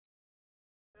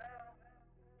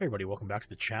Hey everybody, welcome back to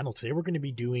the channel. Today we're going to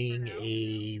be doing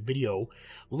a video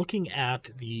looking at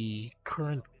the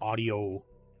current audio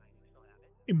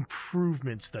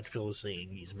improvements that Phil is saying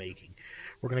he's making.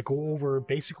 We're going to go over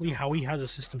basically how he has a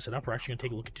system set up. We're actually going to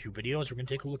take a look at two videos. We're going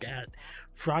to take a look at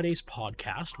Friday's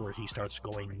podcast where he starts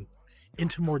going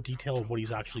into more detail of what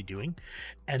he's actually doing.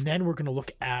 And then we're going to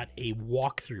look at a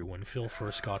walkthrough when Phil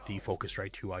first got the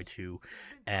Focusrite 2i2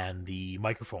 and the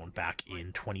microphone back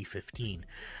in 2015.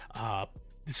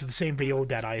 This is the same video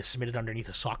that I submitted underneath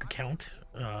a sock account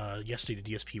yesterday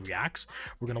to DSP Reacts.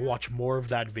 We're going to watch more of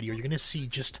that video. You're going to see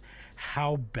just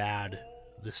how bad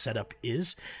the setup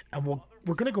is, and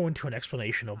we're going to go into an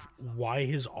explanation of why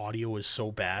his audio is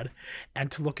so bad, and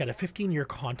to look at a 15-year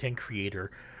content creator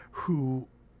who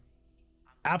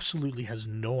absolutely has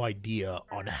no idea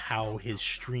on how his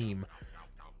stream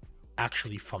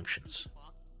actually functions.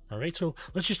 All right, so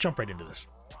let's just jump right into this.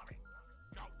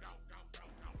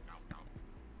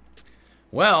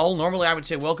 Well, normally I would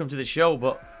say welcome to the show,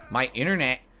 but my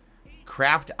internet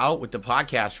crapped out with the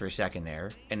podcast for a second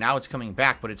there, and now it's coming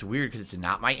back, but it's weird because it's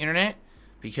not my internet,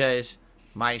 because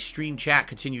my stream chat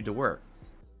continued to work.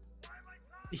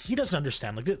 He doesn't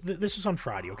understand. Like, this is on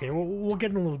Friday, okay? We'll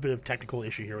get in a little bit of technical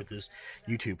issue here with this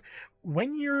YouTube.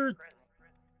 When your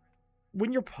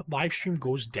live stream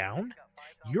goes down,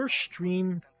 your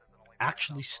stream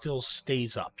actually still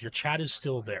stays up. Your chat is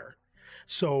still there.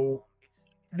 So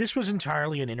this was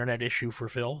entirely an internet issue for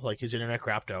Phil. Like, his internet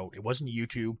crapped out. It wasn't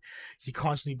YouTube. He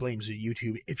constantly blames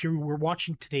YouTube. If you were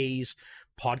watching today's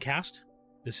podcast,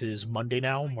 this is Monday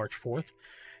now, March 4th,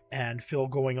 and Phil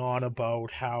going on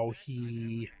about how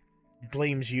he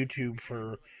blames YouTube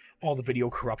for all the video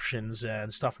corruptions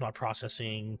and stuff not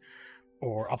processing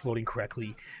or uploading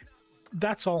correctly.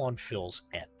 That's all on Phil's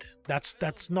end.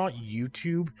 That's not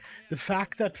YouTube. The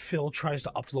fact that Phil tries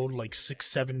to upload like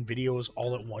 6-7 videos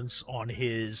all at once on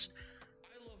his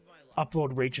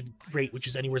upload rate, which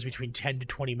is anywhere between 10 to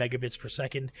 20 megabits per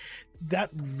second,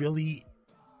 that really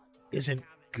isn't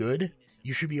good.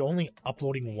 You should be only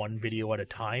uploading one video at a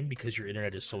time because your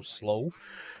internet is so slow.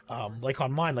 Like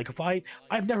on mine, like if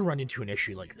I've never run into an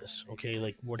issue like this, okay?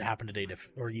 Like what happened today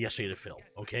or yesterday to Phil,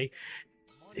 okay?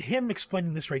 Him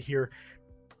explaining this right here,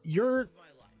 your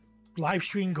live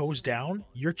stream goes down,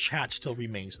 your chat still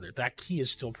remains there. That key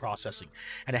is still processing,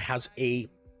 and it has a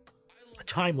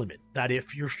time limit that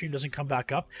if your stream doesn't come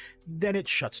back up, then it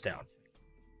shuts down.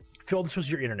 Phil, this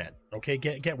was your internet, okay?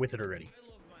 Get with it already.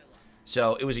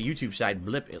 So it was a YouTube side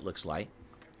blip, it looks like.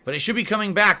 But it should be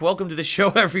coming back. Welcome to the show,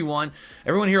 everyone.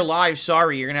 Everyone here live,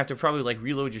 sorry, you're going to have to probably like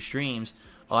reload your streams.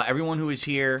 Everyone who is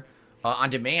here on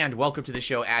demand, welcome to the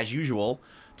show as usual.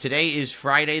 Today is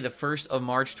Friday, the 1st of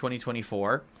March,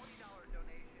 2024.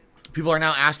 People are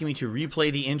now asking me to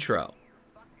replay the intro.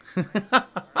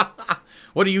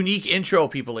 What a unique intro,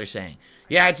 people are saying.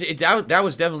 Yeah, that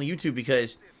was definitely YouTube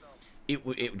because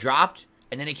it dropped,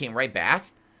 and then it came right back,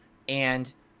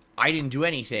 and I didn't do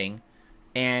anything,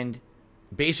 and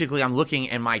basically I'm looking,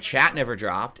 and my chat never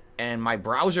dropped, and my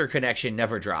browser connection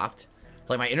never dropped.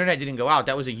 Like, my internet didn't go out.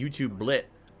 That was a YouTube blip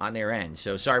on their end.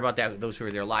 So sorry about that, those who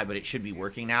are there live, but it should be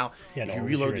working now. Yeah, if you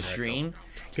reload the stream,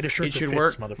 it should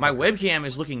work. My webcam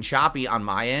is looking choppy on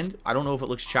my end. I don't know if it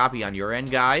looks choppy on your end,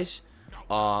 guys.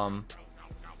 Boy,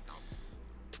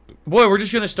 we're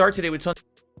just gonna start today with something.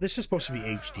 This is supposed to be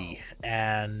HD,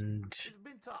 and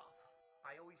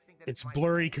it's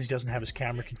blurry because he doesn't have his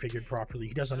camera configured properly.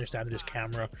 He doesn't understand that his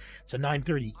camera, it's a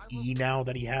 930E now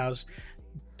that he has,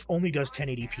 only does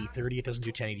 1080p 30. It doesn't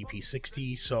do 1080p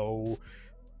 60. So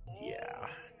yeah,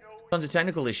 Tons of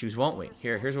technical issues, won't we?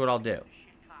 Here's what I'll do.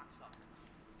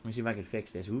 Let me see if I can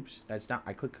fix this. Oops, that's not.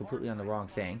 I clicked completely on the wrong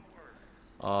thing.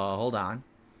 Hold on.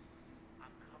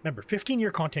 Remember,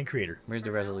 15-year content creator. Where's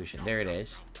the resolution? There it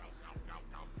is.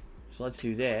 So let's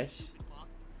do this.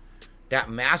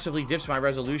 That massively dips my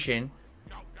resolution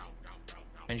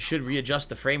and should readjust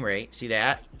the frame rate. See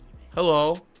that?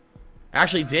 Hello.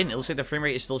 Actually didn't. It looks like the frame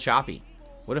rate is still choppy.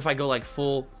 What if I go like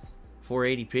full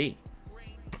 480p?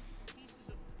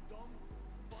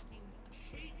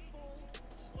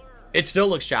 It still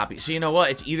looks choppy. So you know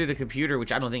what? It's either the computer,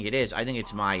 which I don't think it is. I think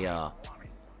it's my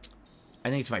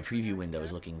preview window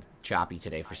is looking choppy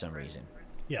today for some reason.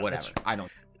 Yeah, whatever. I don't.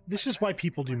 This is why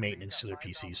people do maintenance to their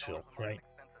PCs, Phil, right?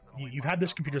 You've had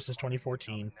this computer since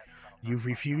 2014. You've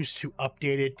refused to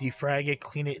update it, defrag it,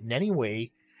 clean it in any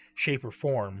way, shape, or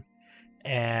form.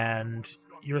 And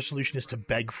your solution is to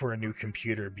beg for a new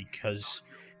computer because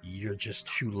you're just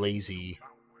too lazy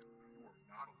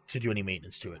to do any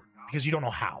maintenance to it. Because you don't know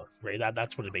how, right?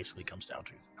 That's what it basically comes down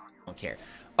to. Don't care.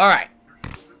 All right.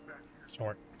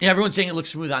 Snort. Yeah, everyone's saying it looks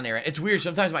smooth on there. It's weird.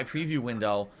 Sometimes my preview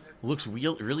window looks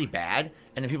really bad,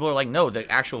 and then people are like, no, the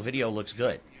actual video looks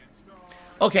good.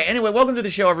 Okay, anyway, welcome to the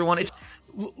show, everyone.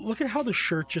 Look at how the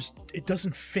shirt just, it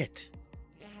doesn't fit.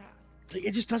 Like,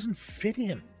 it just doesn't fit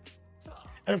him.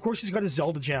 And of course he's got his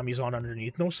Zelda jammies on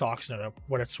underneath, no socks in it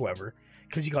whatsoever,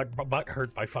 because he got butt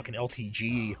hurt by fucking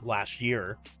LTG last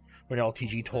year, when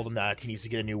LTG told him that he needs to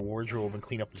get a new wardrobe and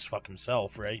clean up his fuck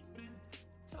himself, right?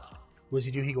 What does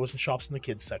he do? He goes and shops in the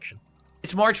kids section.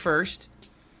 It's March 1st,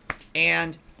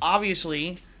 and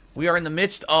obviously we are in the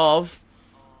midst of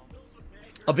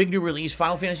a big new release,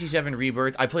 Final Fantasy VII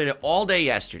Rebirth. I played it all day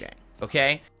yesterday,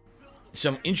 okay?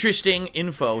 Some interesting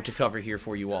info to cover here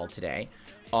for you all today,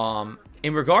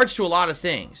 in regards to a lot of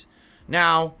things.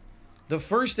 Now, the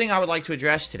first thing I would like to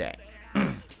address today,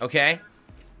 okay?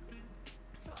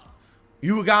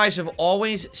 You guys have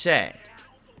always said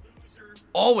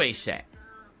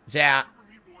that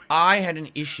I had an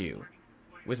issue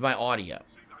with my audio.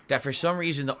 That for some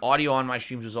reason, the audio on my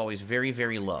streams was always very,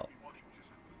 very low.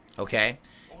 Okay?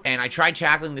 And I tried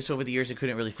tackling this over the years and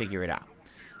couldn't really figure it out.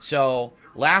 So,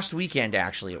 last weekend,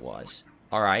 actually, it was.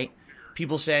 Alright?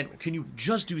 People said, can you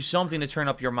just do something to turn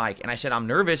up your mic? And I said, I'm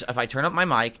nervous. If I turn up my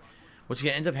mic, what's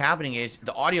going to end up happening is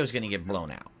the audio is going to get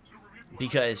blown out.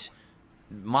 Because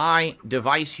my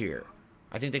device here,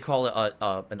 I think they call it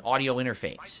an audio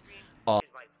interface.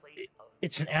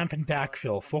 It's an amp and DAC,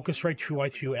 Phil. Focusrite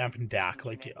 2i2 amp and DAC,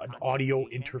 like an audio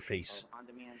interface.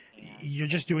 You're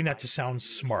just doing that to sound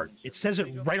smart. It says it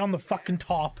right on the fucking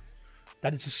top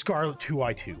that it's a Scarlett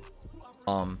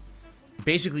 2i2.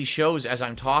 Basically shows as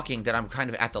I'm talking that I'm kind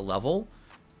of at the level.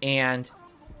 And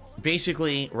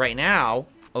basically right now,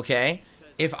 okay,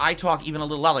 if I talk even a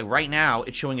little loud, like right now,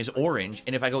 it's showing as orange.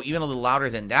 And if I go even a little louder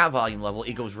than that volume level,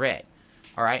 it goes red.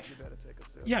 All right?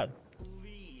 Yeah.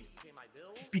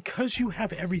 Because you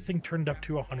have everything turned up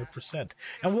to 100%.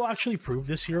 And we'll actually prove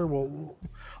this here.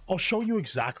 I'll show you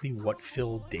exactly what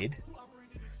Phil did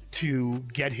to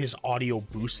get his audio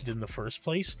boosted in the first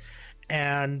place.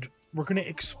 And we're going to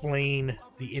explain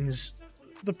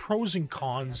the pros and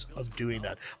cons of doing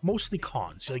that. Mostly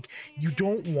cons. Like, you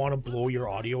don't want to blow your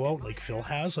audio out like Phil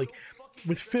has. Like,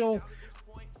 with Phil,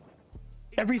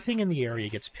 everything in the area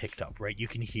gets picked up, right? You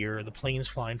can hear the planes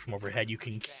flying from overhead. You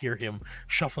can hear him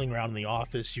shuffling around in the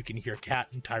office. You can hear Kat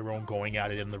and Tyrone going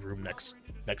at it in the room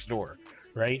next door,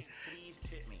 right?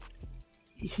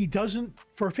 He doesn't...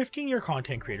 For a 15-year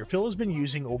content creator, Phil has been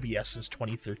using OBS since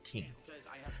 2013.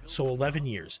 So 11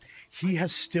 years. He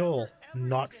has still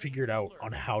not figured out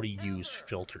on how to use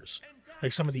filters.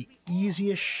 Like, some of the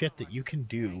easiest shit that you can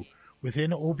do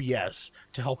within OBS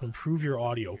to help improve your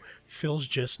audio, Phil's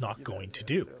just not going to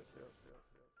do.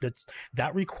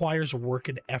 That requires work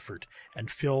and effort, and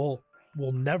Phil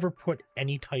will never put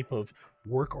any type of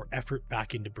work or effort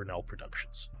back into Burnell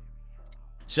Productions.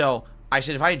 So I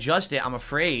said, if I adjust it, I'm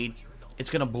afraid it's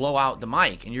going to blow out the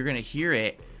mic, and you're going to hear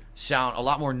it sound a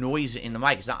lot more noise in the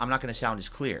mic. I'm not going to sound as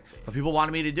clear. But people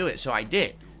wanted me to do it, so I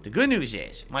did. The good news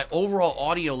is my overall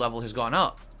audio level has gone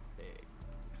up.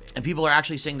 And people are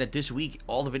actually saying that this week,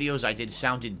 all the videos I did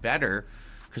sounded better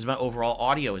because my overall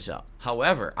audio is up.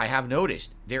 However, I have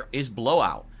noticed there is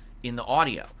blowout in the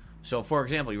audio. So, for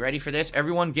example, you ready for this?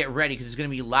 Everyone get ready because it's going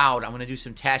to be loud. I'm going to do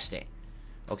some testing.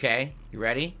 Okay? You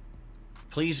ready?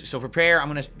 Please, so prepare. I'm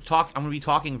going to be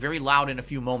talking very loud in a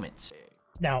few moments.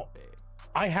 Now,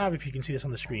 I have, if you can see this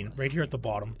on the screen, right here at the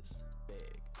bottom,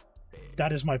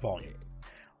 that is my volume.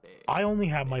 I only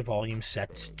have my volume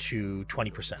set to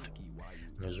 20%.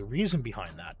 There's a reason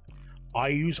behind that. I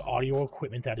use audio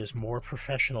equipment that is more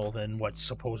professional than what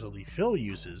supposedly Phil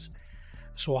uses.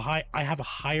 So I have a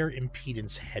higher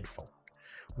impedance headphone,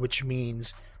 which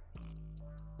means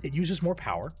it uses more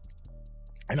power,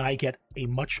 and I get a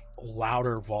much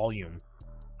louder volume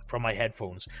from my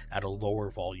headphones at a lower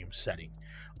volume setting.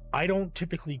 I don't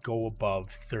typically go above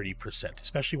 30%,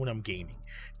 especially when I'm gaming,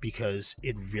 because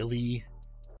it really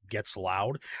gets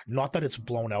loud. Not that it's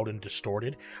blown out and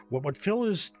distorted. What Phil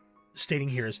is stating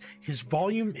here is his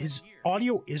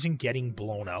audio isn't getting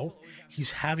blown out.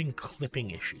 He's having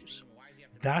clipping issues.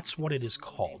 That's what it is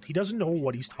called. He doesn't know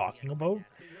what he's talking about,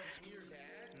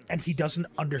 and he doesn't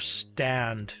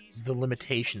understand the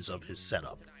limitations of his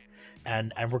setup.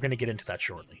 And we're going to get into that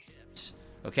shortly.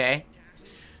 Okay?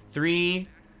 3,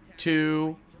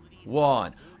 2,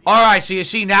 1. All right, so you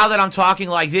see, now that I'm talking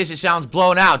like this, it sounds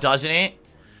blown out, doesn't it?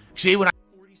 See,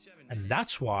 and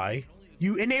that's why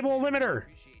you enable a limiter,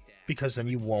 because then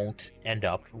you won't end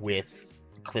up with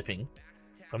clipping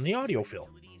from the audio fill,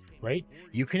 right?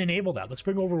 You can enable that. Let's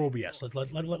bring over OBS.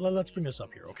 Let's bring this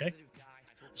up here, okay?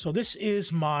 So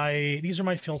these are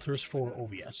my filters for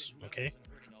OBS, okay?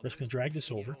 We're just gonna drag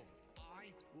this over.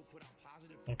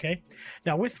 Okay,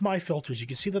 now with my filters, you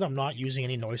can see that I'm not using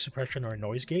any noise suppression or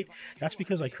noise gate. That's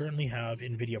because I currently have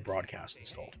NVIDIA Broadcast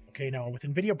installed. Okay, now with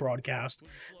NVIDIA Broadcast,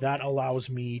 that allows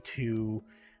me to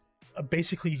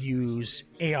basically use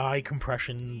AI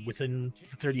compression within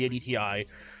the 3080 Ti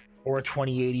or a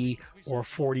 2080 or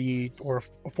 40 or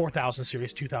 4000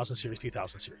 series, 2000 series,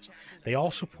 3000 series. They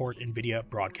all support NVIDIA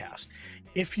Broadcast.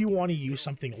 If you want to use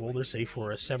something older, say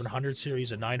for a 700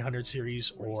 series, a 900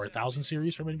 series, or a 1000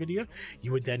 series from NVIDIA,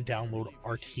 you would then download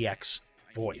RTX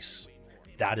Voice.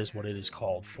 That is what it is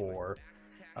called for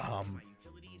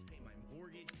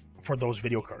those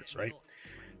video cards, right?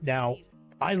 Now,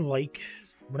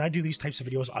 when I do these types of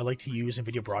videos, I like to use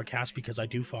NVIDIA Broadcast because I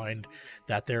do find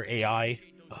that their AI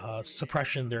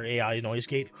suppression, their AI noise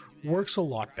gate, works a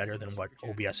lot better than what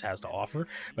OBS has to offer.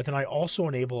 But then I also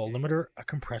enable a limiter, a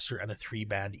compressor, and a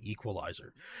 3-band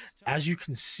equalizer. As you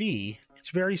can see, it's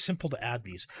very simple to add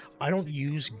these. I don't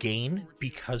use gain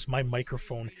because my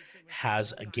microphone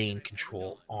has a gain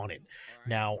control on it.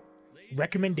 Now,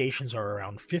 recommendations are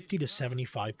around 50 to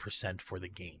 75% for the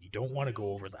gain. You don't want to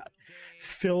go over that.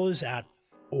 Phil is at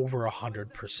over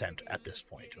 100% at this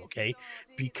point, okay?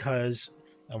 Because,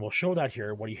 and we'll show that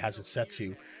here, what he has it set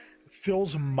to.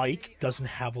 Phil's mic doesn't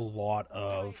have a lot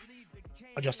of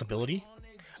adjustability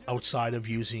outside of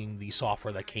using the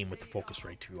software that came with the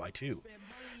Focusrite 2i2.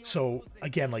 So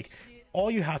again, like,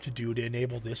 all you have to do to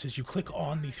enable this is you click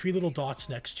on the 3 little dots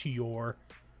next to your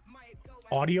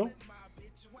audio,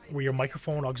 where your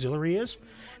microphone auxiliary is,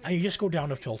 and you just go down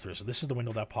to filters. So this is the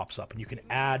window that pops up, and you can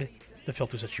add the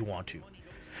filters that you want to.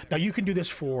 Now you can do this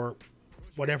for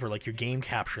whatever, like your game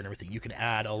capture and everything. You can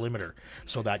add a limiter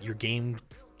so that your game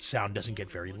sound doesn't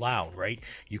get very loud, right?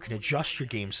 You can adjust your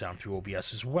game sound through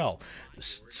OBS as well.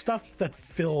 Stuff that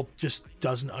Phil just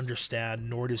doesn't understand,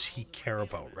 nor does he care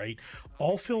about, right?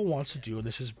 All Phil wants to do, and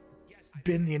this has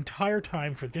been the entire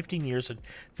time for 15 years that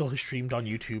Phil has streamed on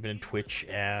YouTube and Twitch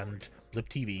and Blip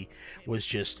TV, was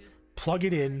just plug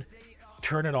it in,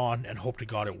 turn it on, and hope to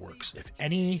God it works. If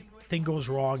anything goes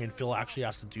wrong and Phil actually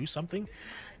has to do something,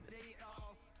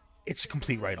 it's a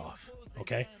complete write-off,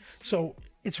 okay? So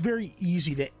it's very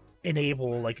easy to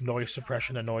enable like noise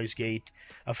suppression, a noise gate,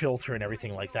 a filter, and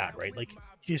everything like that, right? Like,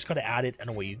 you just got to add it and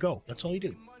away you go. That's all you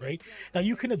do, right? Now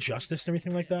you can adjust this and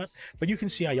everything like that, but you can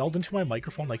see I yelled into my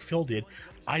microphone like Phil did.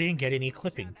 I didn't get any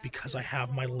clipping because I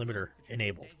have my limiter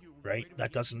enabled, right?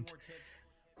 That's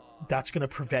going to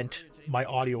prevent my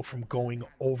audio from going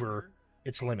over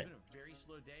its limit.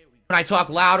 When I talk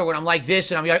louder, when I'm like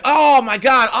this, and I'm like, oh my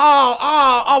God,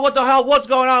 oh, what the hell, what's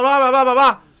going on, blah, blah, blah, blah,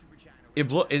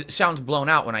 blah. It sounds blown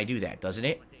out when I do that, doesn't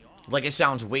it? Like it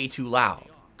sounds way too loud,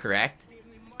 correct?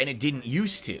 And it didn't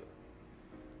used to.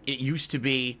 It used to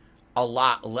be a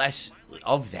lot less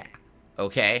of that,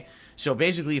 okay? So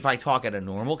basically, if I talk at a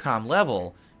normal comm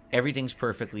level, everything's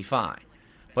perfectly fine.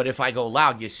 But if I go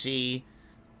loud, you see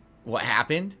what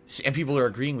happened? And people are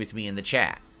agreeing with me in the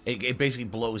chat. It basically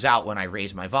blows out when I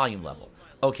raise my volume level.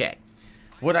 Okay.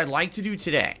 What I'd like to do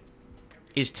today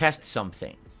is test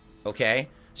something, okay?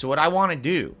 So what I want to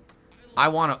do, I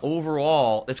want to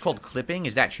overall, it's called clipping.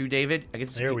 Is that true, David? I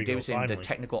guess David's saying the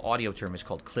technical audio term is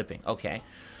called clipping. Okay.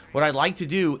 What I'd like to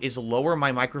do is lower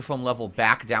my microphone level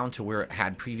back down to where it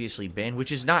had previously been,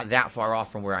 which is not that far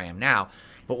off from where I am now.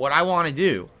 But what I want to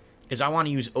do is I want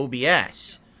to use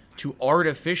OBS to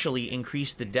artificially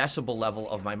increase the decibel level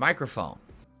of my microphone.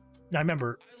 Now,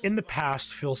 remember, in the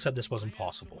past, Phil said this wasn't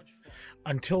possible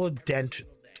until a dent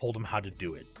told him how to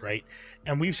do it, right?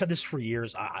 And we've said this for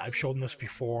years. I've shown this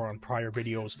before on prior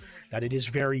videos, that it is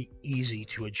very easy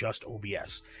to adjust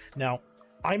OBS. Now,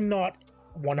 I'm not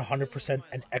 100%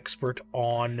 an expert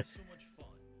on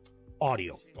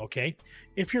audio, okay?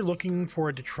 If you're looking for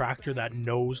a detractor that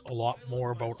knows a lot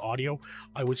more about audio,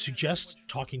 I would suggest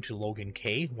talking to Logan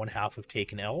K, one half of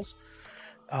Taken L's.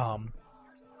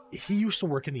 He used to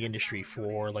work in the industry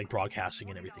for like broadcasting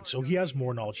and everything, so he has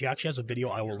more knowledge. He actually has a video.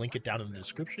 I will link it down in the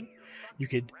description. You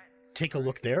could take a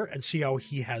look there and see how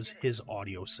he has his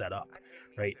audio set up,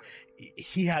 right?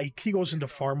 He goes into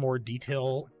far more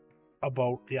detail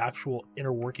about the actual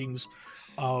inner workings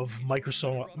of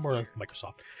microphone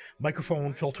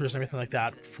filters and everything like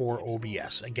that for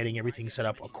OBS and getting everything set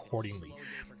up accordingly.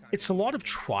 It's a lot of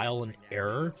trial and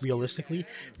error, realistically.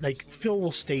 Like Phil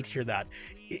will state here that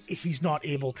he's not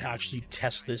able to actually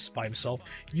test this by himself.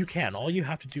 You can. All you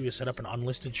have to do is set up an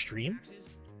unlisted stream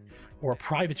or a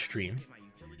private stream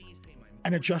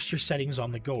and adjust your settings on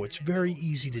the go. It's very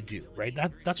easy to do, right?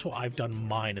 That's what I've done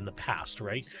mine in the past,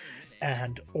 right?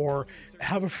 Or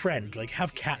have a friend, like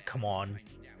have Kat come on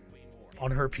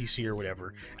on her PC or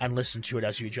whatever and listen to it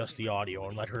as you adjust the audio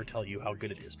and let her tell you how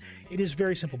good it is. It is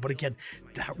very simple, but again,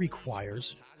 that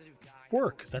requires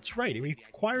work. That's right. It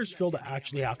requires Phil to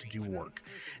actually have to do work.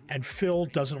 And Phil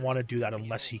doesn't want to do that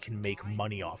unless he can make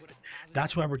money off it.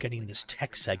 That's why we're getting this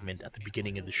tech segment at the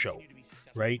beginning of the show,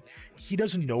 right? He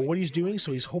doesn't know what he's doing,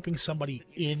 so he's hoping somebody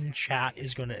in chat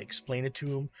is going to explain it to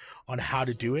him on how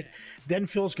to do it. Then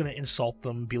Phil's going to insult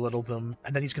them, belittle them,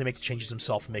 and then he's going to make the changes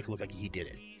himself and make it look like he did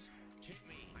it.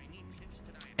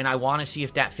 And I want to see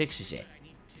if that fixes it.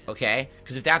 Okay?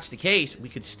 Because if that's the case, we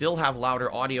could still have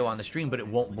louder audio on the stream, but it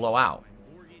won't blow out.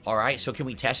 Alright, so can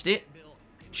we test it?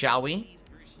 Shall we?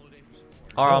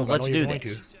 Alright, let's do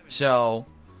this. So,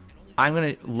 I'm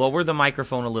going to lower the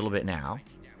microphone a little bit now.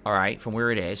 Alright, from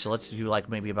where it is. So let's do like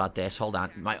maybe about this. Hold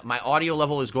on. My audio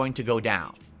level is going to go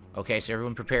down. Okay, so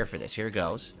everyone prepare for this. Here it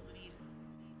goes.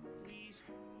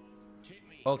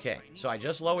 Okay, so I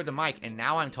just lowered the mic, and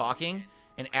now I'm talking.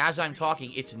 And as I'm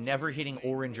talking, it's never hitting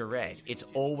orange or red. It's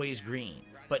always green.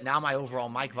 But now my overall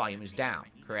mic volume is down,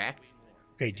 correct?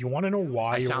 Okay, do you want to know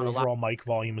why your overall mic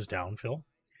volume is down, Phil?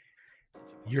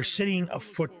 You're sitting a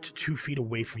foot to 2 feet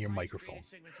away from your microphone.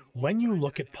 When you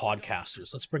look at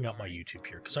podcasters, let's bring up my YouTube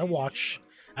here, because I watch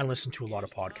and listen to a lot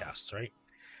of podcasts, right?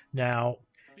 Now,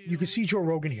 you can see Joe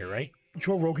Rogan here, right?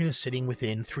 Joe Rogan is sitting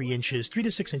within 3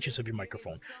 to 6 inches of your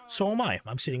microphone. So am I.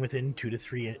 I'm sitting within 3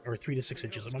 to 6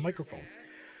 inches of my microphone.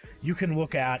 You can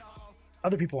look at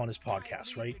other people on his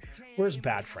podcast, right? Where's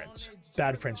Bad Friends?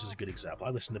 Bad Friends is a good example. I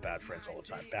listen to Bad Friends all the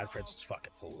time. Bad Friends is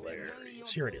fucking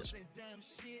hilarious. Here it is.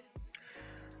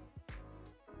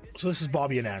 So this is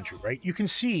Bobby and Andrew, right? You can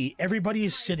see everybody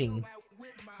is sitting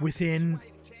within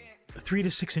 3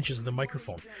 to 6 inches of the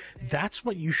microphone. That's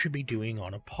what you should be doing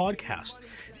on a podcast.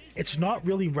 It's not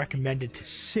really recommended to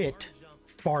sit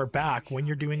far back when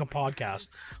you're doing a podcast,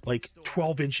 like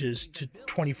 12 inches to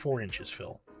 24 inches,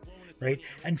 Phil, right?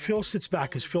 And Phil sits back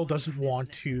because Phil doesn't want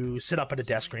to sit up at a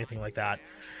desk or anything like that.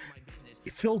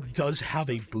 Phil does have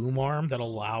a boom arm that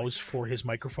allows for his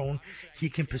microphone. He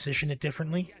can position it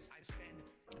differently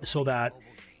so that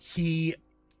he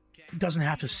doesn't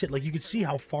have to sit. Like, you can see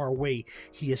how far away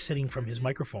he is sitting from his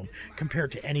microphone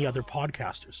compared to any other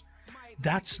podcasters.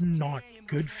 That's not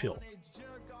good, Phil.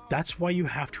 That's why you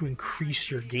have to increase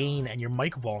your gain and your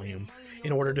mic volume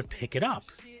in order to pick it up.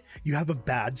 You have a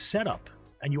bad setup,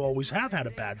 and you always have had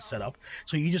a bad setup,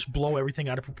 so you just blow everything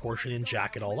out of proportion and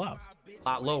jack it all up. A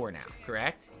lot lower now,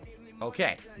 correct?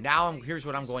 Okay, now here's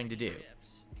what I'm going to do.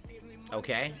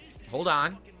 Okay, hold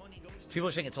on. People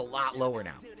are saying it's a lot lower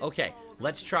now. Okay,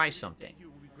 let's try something.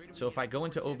 So if I go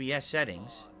into OBS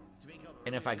settings,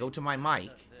 and if I go to my mic,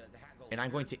 and I'm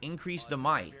going to increase the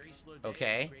mic,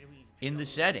 okay, in the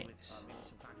settings.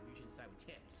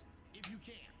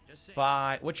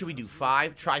 By, what should we do,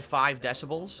 5? Try 5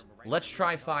 decibels? Let's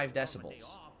try 5 decibels.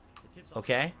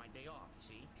 Okay?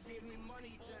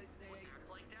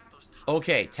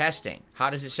 Okay, testing. How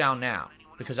does it sound now?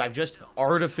 Because I've just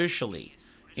artificially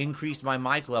increased my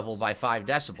mic level by 5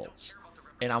 decibels.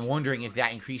 And I'm wondering if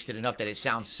that increased it enough that it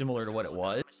sounds similar to what it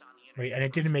was. Right, and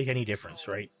it didn't make any difference,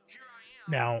 right?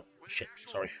 Now, shit,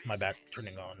 sorry, my bad,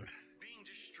 turning on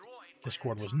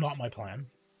Discord was not my plan.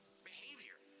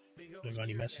 Don't got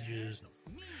any messages?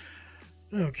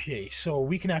 No. Okay, so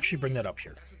we can actually bring that up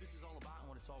here.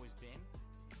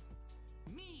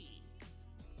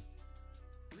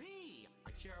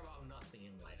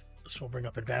 So we'll bring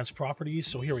up advanced properties.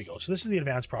 So here we go. So this is the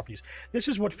advanced properties. This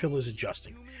is what Phil is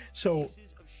adjusting. So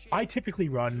I typically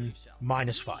run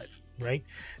 -5, right?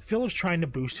 Phil is trying to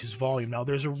boost his volume. Now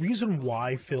there's a reason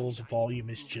why Phil's volume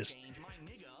is just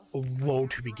low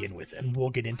to begin with, and we'll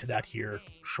get into that here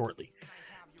shortly.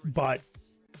 But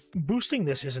boosting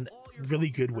this isn't a really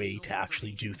good way to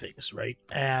actually do things, right?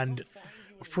 And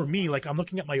for me, like, I'm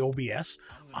looking at my OBS,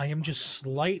 I am just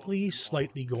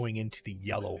slightly going into the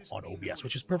yellow on OBS,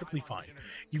 which is perfectly fine.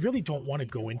 You really don't want to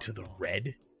go into the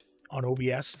red on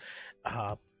OBS.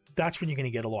 That's when you're going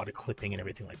to get a lot of clipping and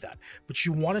everything like that. But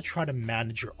you want to try to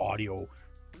manage your audio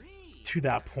to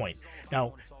that point.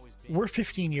 Now, we're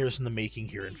 15 years in the making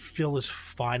here, and Phil is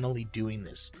finally doing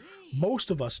this. Most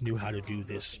of us knew how to do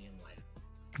this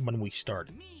when we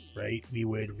started, right? We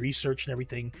would research and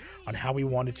everything on how we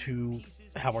wanted to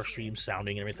have our stream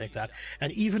sounding and everything like that.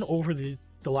 And even over the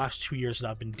last 2 years that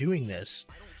I've been doing this,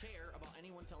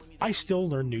 I still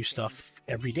learn new stuff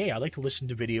every day. I like to listen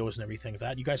to videos and everything like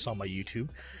that. You guys saw my YouTube.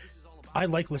 I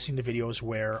like listening to videos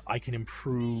where I can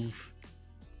improve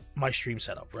my stream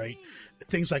setup, right?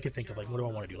 Things I could think of, like, what do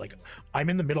I want to do? Like, I'm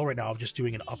in the middle right now of just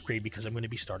doing an upgrade because I'm going to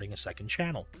be starting a second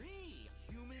channel.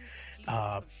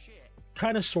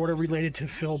 Kind of sort of related to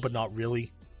Phil, but not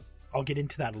really. I'll get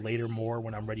into that later more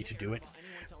when I'm ready to do it.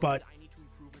 But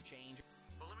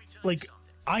like,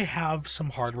 I have some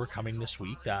hardware coming this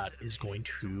week that is going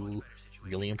to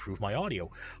really improve my audio.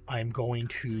 I'm going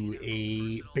to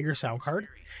a bigger sound card,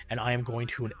 and I am going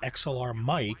to an XLR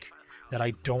mic that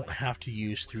I don't have to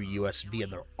use through USB,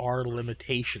 and there are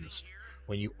limitations.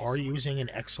 When you are using an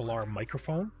XLR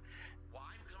microphone,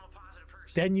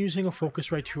 then using a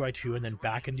Focusrite 2i2 and then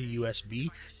back into USB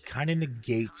kind of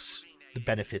negates the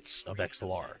benefits of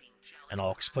XLR. And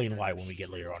I'll explain why when we get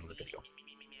later on in the video.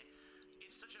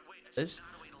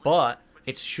 But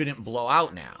it shouldn't blow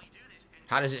out now.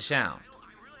 How does it sound?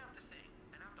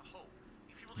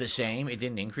 The same. It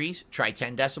didn't increase. Try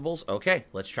 10 decibels. Okay,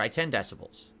 let's try 10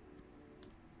 decibels.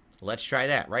 Let's try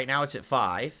that. Right now it's at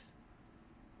 5.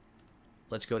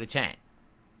 Let's go to 10.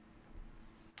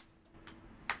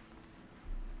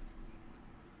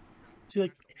 See,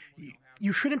 like,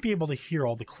 you shouldn't be able to hear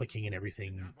all the clicking and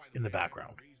everything in the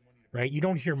background, right? You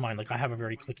don't hear mine. Like, I have a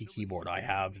very clicky keyboard. I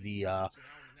have the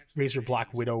Razer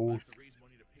Black Widow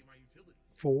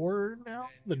 4 now,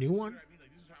 the new one.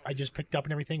 I just picked up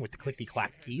and everything with the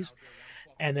clicky-clack keys.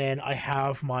 And then I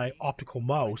have my optical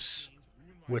mouse,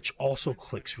 which also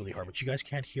clicks really hard, but you guys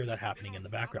can't hear that happening in the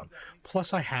background.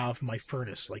 Plus, I have my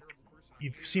furnace. Like,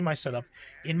 you've seen my setup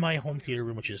in my home theater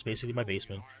room, which is basically my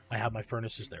basement. I have my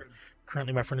furnaces there.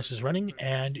 Currently, my furnace is running,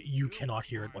 and you cannot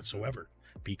hear it whatsoever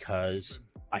because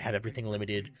I have everything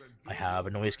limited. I have a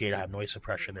noise gate, I have noise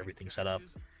suppression, everything set up.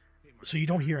 So you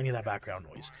don't hear any of that background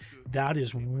noise. That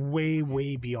is way,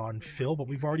 way beyond Phil, but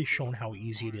we've already shown how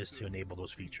easy it is to enable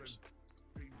those features.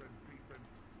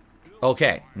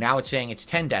 Okay, now it's saying it's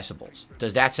 10 decibels.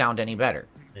 Does that sound any better?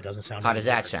 It doesn't sound. How does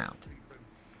that sound?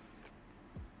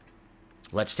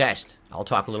 Let's test. I'll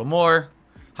talk a little more.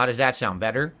 How does that sound?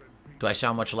 Better? Do I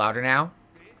sound much louder now?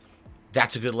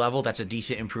 That's a good level. That's a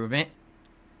decent improvement.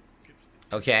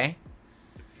 Okay.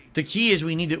 The key is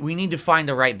we need to find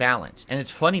the right balance. And it's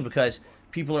funny because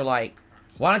people are like,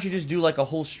 why don't you just do like a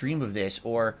whole stream of this?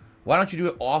 Or why don't you do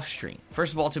it off stream?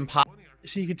 First of all, it's impossible.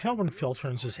 So you can tell when Phil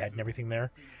turns his head and everything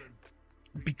there.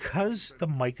 Because the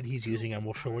mic that he's using, and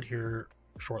we'll show it here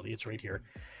shortly, it's right here.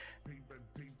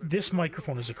 This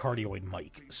microphone is a cardioid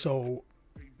mic. So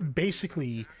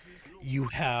basically, you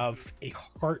have a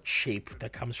heart shape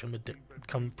that comes from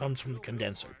the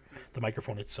condenser, the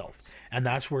microphone itself, and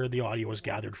that's where the audio is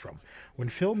gathered from. When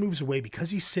Phil moves away, because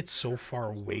he sits so far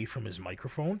away from his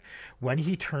microphone, when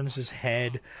he turns his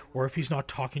head, or if he's not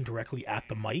talking directly at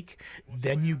the mic,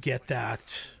 then you get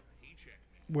that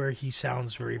where he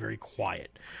sounds very, very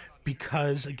quiet,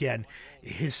 because again,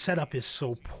 his setup is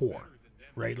so poor.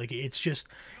 Right, like it's just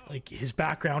like his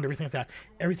background, everything like that.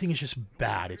 Everything is just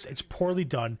bad. It's poorly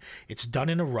done. It's done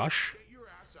in a rush,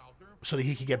 so that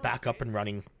he could get back up and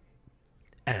running,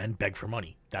 and beg for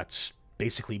money. That's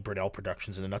basically Burnell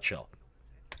Productions in a nutshell.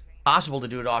 Possible to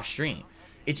do it off stream.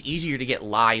 It's easier to get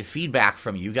live feedback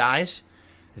from you guys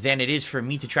than it is for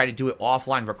me to try to do it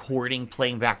offline, recording,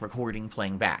 playing back,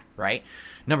 right?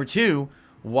 Number two,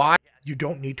 why you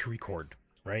don't need to record.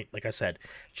 Right? Like I said,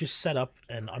 just set up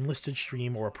an unlisted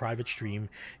stream or a private stream,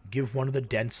 give one of the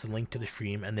dents the link to the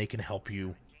stream, and they can help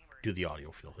you do the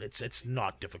audio fill. It's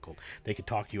not difficult. They can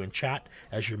talk to you in chat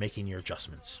as you're making your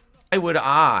adjustments. Why would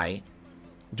I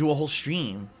do a whole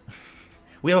stream?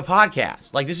 We have a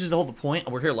podcast. Like, this is the whole point.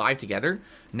 We're here live together.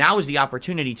 Now is the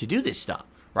opportunity to do this stuff,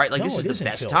 right? Like, this is the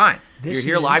best time. You're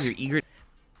here live. You're eager.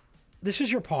 This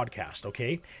is your podcast,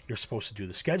 okay? You're supposed to do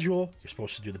the schedule. You're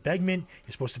supposed to do the Begman.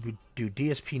 You're supposed to do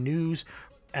DSP news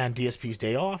and DSP's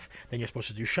day off. Then you're supposed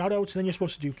to do shout-outs. And then you're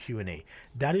supposed to do Q&A.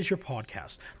 That is your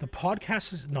podcast. The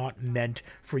podcast is not meant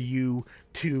for you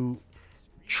to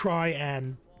try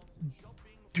and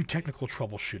do technical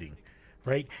troubleshooting,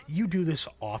 right? You do this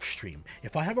off stream.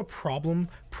 If I have a problem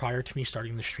prior to me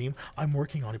starting the stream, I'm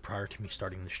working on it prior to me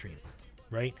starting the stream,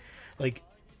 right? Like,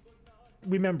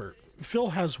 remember,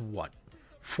 Phil has what,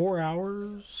 4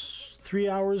 hours, 3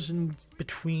 hours in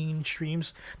between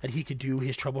streams that he could do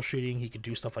his troubleshooting. He could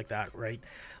do stuff like that, right?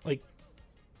 Like,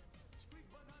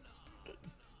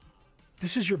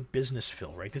 this is your business,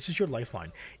 Phil, right? This is your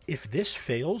lifeline. If this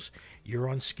fails, you're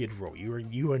on Skid Row.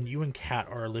 You and Kat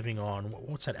are living on,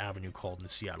 what's that avenue called in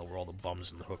Seattle where all the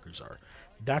bums and the hookers are?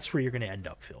 That's where you're going to end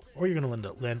up, Phil. Or you're going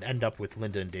to end up with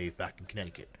Linda and Dave back in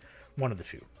Connecticut. One of the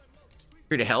two.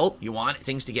 To help, you want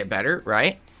things to get better,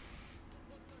 right?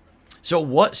 So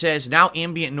what says now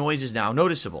ambient noise is now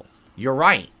noticeable? You're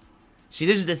right. See,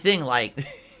 this is the thing, like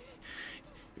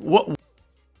what?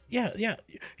 Yeah,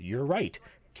 you're right.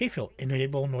 Okay, Phil,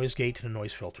 enable noise gate and a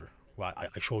noise filter. Well, I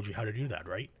showed you how to do that,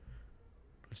 right?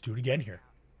 Let's do it again here.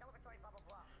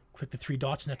 Click the 3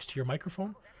 dots next to your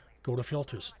microphone. Go to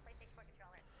filters.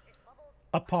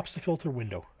 Up pops the filter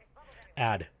window.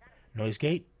 Add noise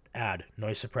gate, add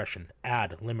noise suppression,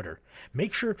 add limiter.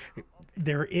 Make sure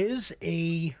there is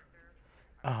a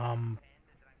how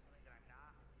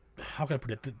can I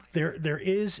put it? There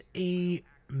is a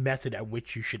method at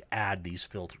which you should add these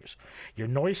filters. Your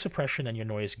noise suppression and your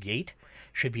noise gate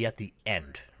should be at the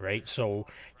end, right? So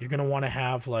you're going to want to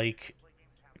have like,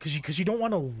 because you don't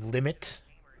want to limit.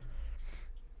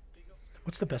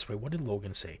 What's the best way? What did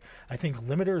Logan say? I think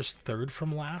limiter is third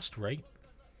from last, right?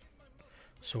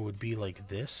 So it would be like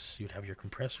this. You'd have your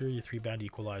compressor, your 3-band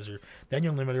equalizer, then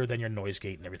your limiter, then your noise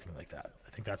gate, and everything like that.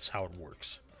 I think that's how it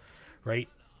works, right?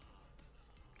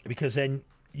 Because then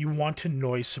you want to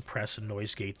noise suppress and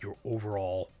noise gate your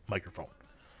overall microphone.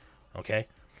 Okay?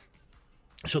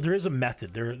 So there is a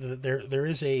method. There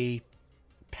is a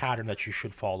pattern that you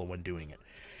should follow when doing it.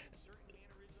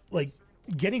 Like,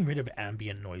 getting rid of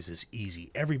ambient noise is easy.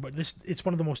 It's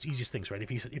one of the most easiest things, right?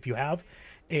 If you have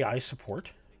AI support,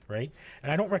 right? And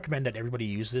I don't recommend that everybody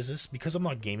uses this because I'm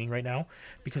not gaming right now,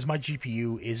 because my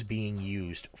GPU is being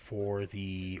used for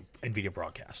the NVIDIA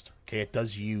broadcast. Okay, it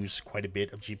does use quite a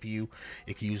bit of GPU.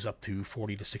 It can use up to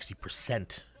 40 to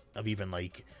 60% of even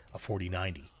like a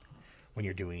 4090 when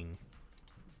you're doing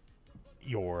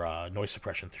your noise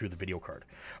suppression through the video card.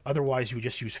 Otherwise, you would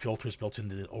just use filters built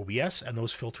into the OBS, and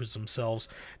those filters themselves,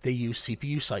 they use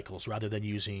CPU cycles rather than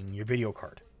using your video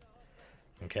card.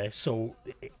 Okay, so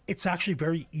it's actually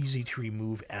very easy to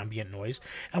remove ambient noise.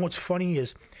 And what's funny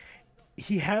is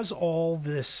he has all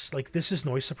this, like, this is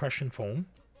noise suppression foam,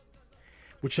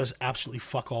 which does absolutely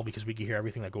fuck all because we can hear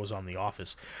everything that goes on in the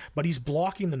office. But he's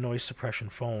blocking the noise suppression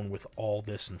foam with all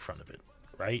this in front of it,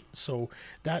 right? So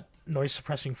that noise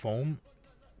suppressing foam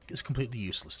is completely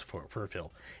useless for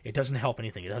Phil. It doesn't help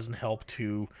anything. It doesn't help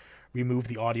to remove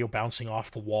the audio bouncing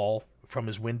off the wall from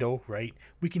his window, right?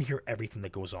 We can hear everything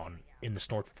that goes on in the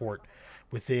snort fort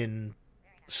within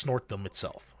Snortdom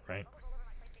itself, right?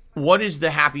 What is the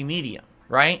happy medium,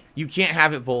 right? You can't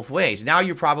have it both ways. Now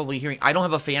you're probably hearing, I don't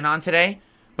have a fan on today,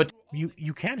 but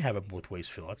you can have it both ways,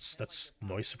 Phil. That's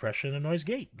noise suppression and noise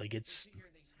gate. Like, it's,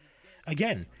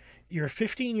 again, you're a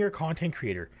 15-year content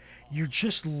creator. You're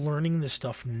just learning this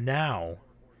stuff now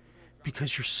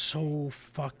because you're so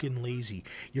fucking lazy.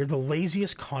 You're the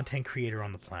laziest content creator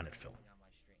on the planet, Phil.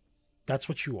 That's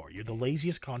what you are. You're the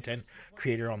laziest content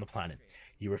creator on the planet.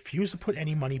 You refuse to put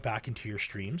any money back into your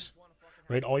streams,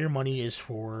 right? All your money is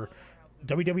for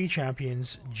WWE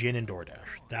Champions, Gin, and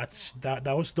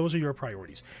DoorDash. Those are your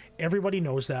priorities. Everybody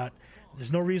knows that.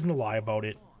 There's no reason to lie about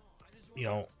it. You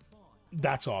know,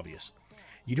 that's obvious.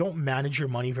 You don't manage your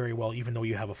money very well, even though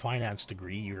you have a finance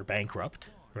degree. You're bankrupt,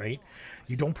 right?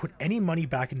 You don't put any money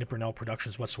back into Burnell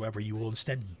Productions whatsoever. You will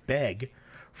instead beg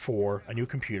for a new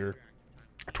computer,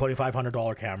 a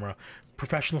 $2,500 camera,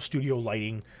 professional studio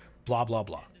lighting, blah, blah,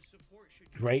 blah,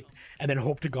 right? And then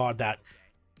hope to God that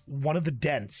one of the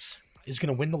dents is going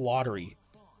to win the lottery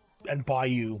and buy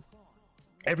you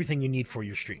everything you need for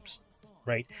your streams,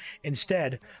 right?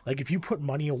 Instead, like, if you put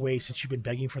money away since you've been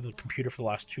begging for the computer for the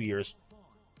last 2 years,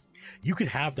 you could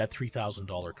have that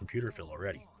 $3,000 computer, Phil,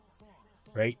 already,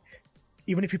 right?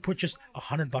 Even if you put just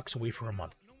 $100 away for a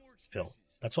month, Phil,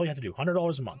 that's all you have to do.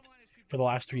 $100 a month. For the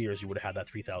last 3 years, you would have had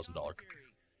that $3,000 computer,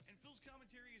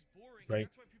 right?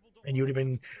 And you would have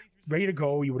been ready to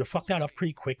go. You would have fucked that up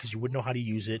pretty quick because you wouldn't know how to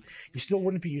use it. You still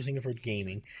wouldn't be using it for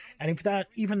gaming. And if that,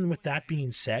 even with that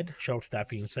being said,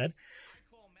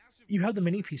 you have the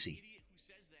mini PC.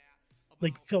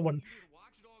 Like, Phil,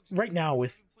 right now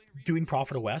with doing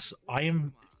Prophet OS, I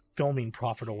am filming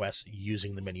Prophet OS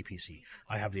using the mini PC.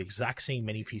 I have the exact same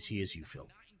mini PC as you, Phil.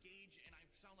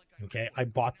 Okay, I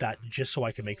bought that just so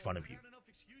I can make fun of you,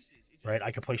 right?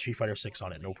 I can play Street Fighter 6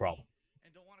 on it, no problem,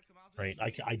 right?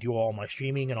 I do all my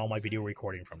streaming and all my video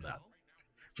recording from that.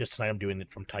 Just tonight I'm doing it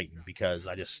from Titan because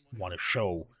I just want to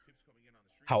show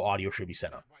how audio should be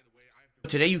set up.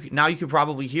 today you could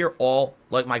probably hear all,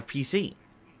 like, my PC,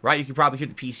 right? You could probably hear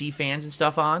the PC fans and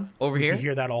stuff on over here. You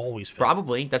hear that always, Phil.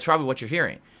 Probably. That's probably what you're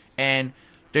hearing. And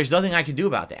there's nothing I can do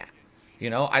about that. You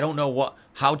know, I don't know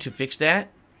how to fix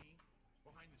that.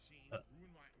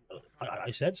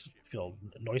 I said, Phil,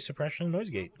 noise suppression,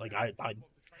 noise gate. Like, I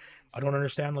don't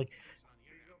understand. Like,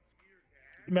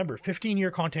 remember,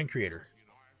 15-year content creator.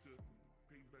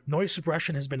 Noise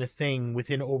suppression has been a thing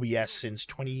within OBS since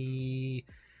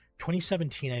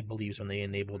 2017, I believe, is when they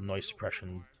enabled noise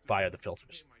suppression via the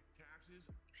filters.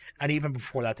 And even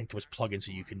before that, I think there was plugins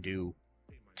that you can do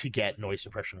to get noise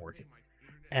suppression working.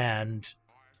 And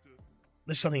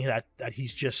there's something that he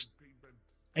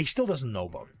still doesn't know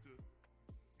about it.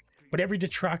 But every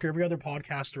detractor, every other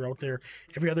podcaster out there,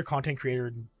 every other content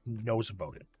creator knows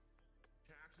about it.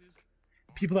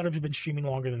 People that have been streaming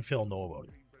longer than Phil know about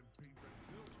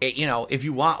it. You know, if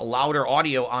you want louder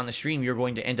audio on the stream, you're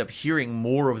going to end up hearing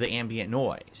more of the ambient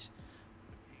noise.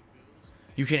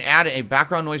 You can add a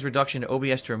background noise reduction to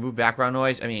OBS to remove background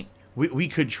noise. I mean, we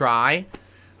could try.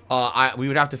 We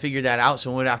would have to figure that out.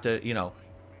 Someone would have to, you know.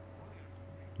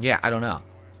 Yeah, I don't know.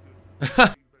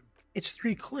 It's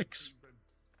 3 clicks.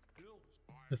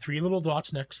 The 3 little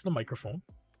dots next to the microphone.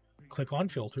 Click on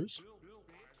filters.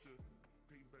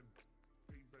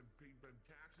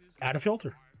 Add a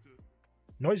filter.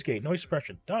 Noise gate, noise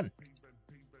suppression. Done.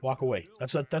 Walk away.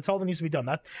 That's all that needs to be done.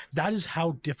 That is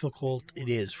how difficult it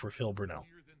is for Phil Burnell.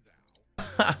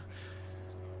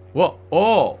 Well,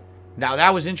 oh, now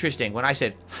that was interesting when I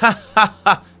said, ha ha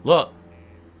ha, look.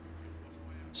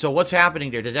 So what's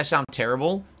happening there? Does that sound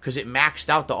terrible? Because it maxed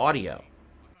out the audio.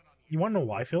 You want to know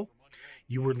why, Phil?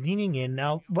 You were leaning in.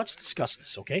 Now, let's discuss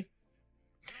this, okay?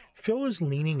 Phil is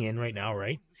leaning in right now,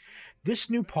 right? This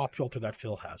new pop filter that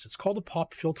Phil has, it's called a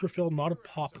pop filter, Phil, not a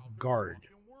pop guard.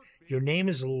 Your name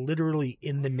is literally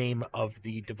in the name of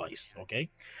the device, okay?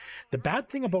 The bad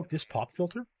thing about this pop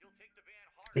filter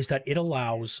is that it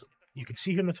allows, you can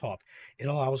see here in the top, it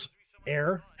allows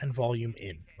air and volume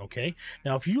in, okay?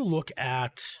 Now, if you look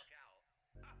at,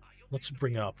 let's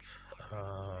bring up,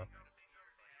 I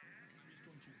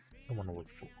want to look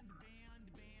for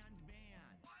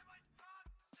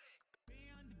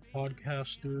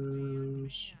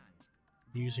podcasters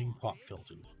using pop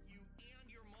filter.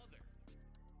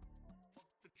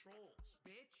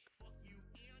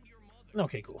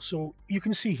 Okay, cool. So you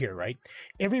can see here, right?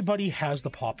 Everybody has the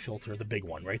pop filter, the big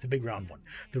one, right? The big round one.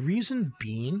 The reason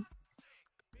being,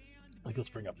 like, let's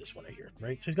bring up this one right here,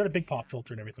 right? So he's got a big pop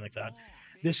filter and everything like that.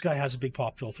 This guy has a big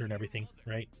pop filter and everything,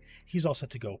 right? He's all set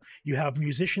to go. You have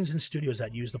musicians in studios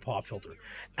that use the pop filter.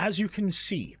 As you can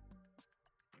see,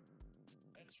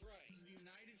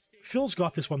 Phil's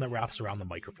got this one that wraps around the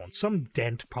microphone. Some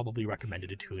dent probably recommended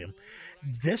it to him.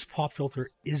 This pop filter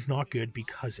is not good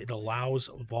because it allows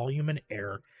volume and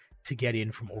air to get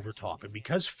in from over top. And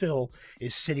because Phil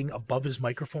is sitting above his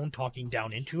microphone talking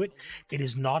down into it, it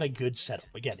is not a good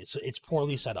setup. Again, it's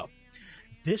poorly set up.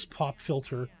 This pop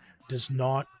filter does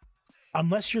not,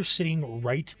 unless you're sitting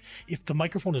right, if the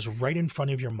microphone is right in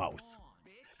front of your mouth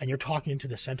and you're talking into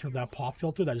the center of that pop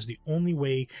filter, that is the only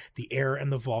way the air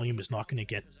and the volume is not going to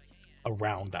get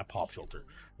around that pop filter.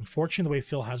 Unfortunately, the way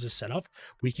Phil has this set up,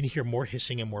 we can hear more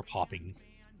hissing and more popping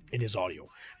in his audio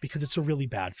because it's a really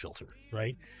bad filter,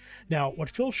 right? Now, what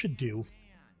Phil should do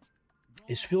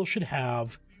is Phil should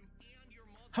have,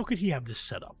 how could he have this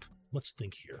set up? Let's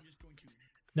think here.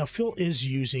 Now, Phil is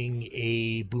using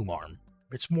a boom arm.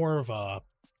 It's more of a,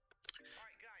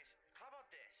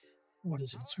 what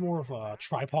is it? It's more of a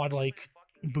tripod-like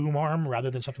boom arm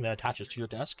rather than something that attaches to your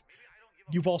desk.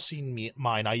 You've all seen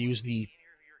mine. I use the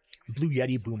Blue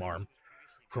Yeti boom arm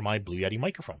for my Blue Yeti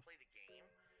microphone.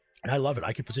 And I love it.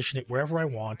 I can position it wherever I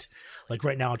want. Like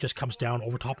right now, it just comes down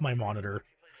over top of my monitor,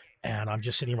 and I'm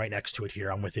just sitting right next to it here.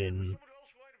 I'm within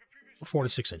 4 to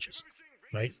 6 inches,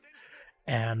 right?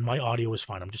 And my audio is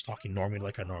fine. I'm just talking normally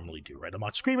like I normally do, right? I'm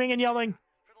not screaming and yelling.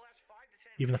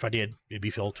 Even if I did, it'd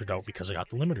be filtered out because I got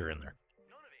the limiter in there.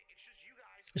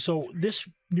 So this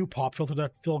new pop filter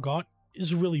that Phil got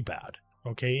is really bad.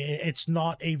 Okay, it's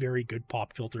not a very good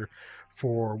pop filter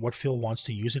for what Phil wants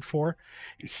to use it for.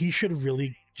 He should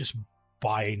really just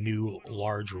buy a new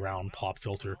large round pop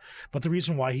filter. But the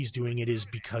reason why he's doing it is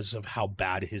because of how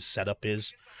bad his setup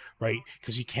is, right?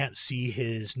 Because he can't see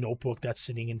his notebook that's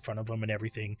sitting in front of him and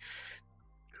everything.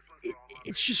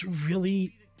 It's just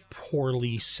really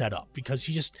poorly set up because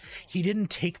he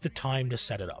didn't take the time to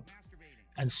set it up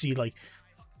and see, like,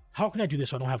 how can I do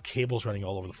this so I don't have cables running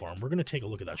all over the farm? We're going to take a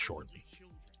look at that shortly.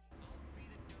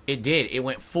 It did. It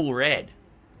went full red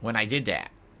when I did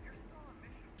that.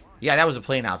 Yeah, that was a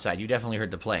plane outside. You definitely heard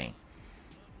the plane.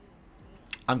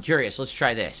 I'm curious. Let's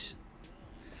try this.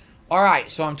 All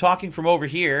right, so I'm talking from over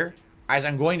here as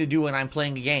I'm going to do when I'm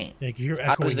playing a game.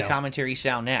 How does the commentary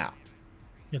sound now?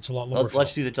 It's a lot lower.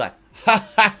 Let's do the time.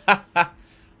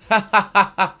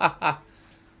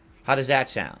 How does that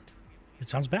sound? It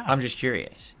sounds bad. I'm just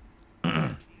curious.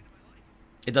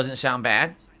 It doesn't sound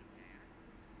bad?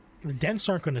 The dents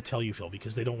aren't going to tell you, Phil,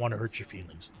 because they don't want to hurt your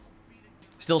feelings.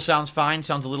 Still sounds fine.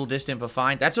 Sounds a little distant, but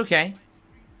fine. That's okay.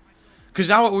 Because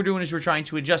now what we're doing is we're trying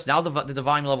to adjust. Now the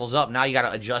volume level's up. Now you got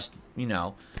to adjust, you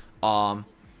know.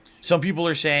 Some people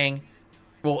are saying,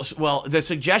 well, the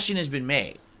suggestion has been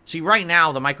made. See, right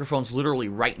now, the microphone's literally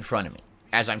right in front of me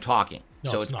as I'm talking.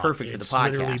 No, so it's it's not. perfect for the It's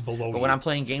literally podcast. below But when you. I'm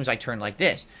playing games, I turn like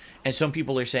this. And some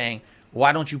people are saying,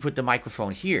 why don't you put the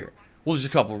microphone here? Well, there's a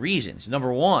couple reasons.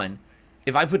 Number one,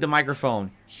 if I put the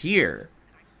microphone here,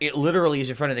 it literally is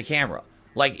in front of the camera.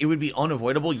 Like, it would be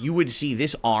unavoidable. You would see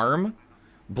this arm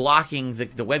blocking the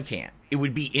webcam. It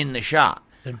would be in the shot.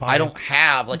 I don't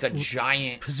have like a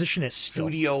giant position it,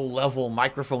 studio level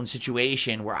microphone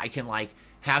situation where I can like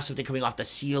have something coming off the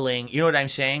ceiling. You know what I'm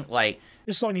saying? Like,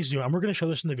 this is all he needs to do, and we're going to show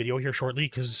this in the video here shortly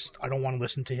because I don't want to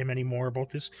listen to him anymore about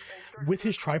this. With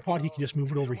his tripod, he can just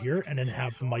move it over here and then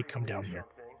have the mic come down here.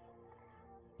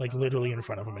 Like literally in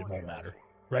front of him, it won't matter,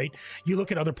 right? You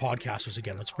look at other podcasters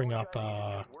again. Let's bring up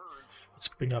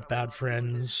Bad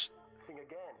Friends,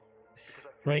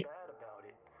 right?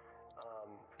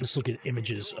 Let's look at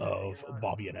images of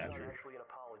Bobby and Andrew.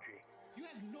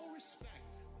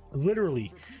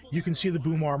 Literally, you can see the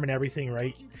boom arm and everything,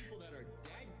 right?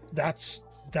 That's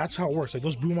how it works. Like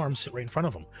those boom arms sit right in front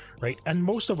of them, right? And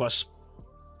most of us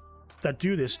that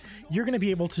do this, you're going to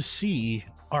be able to see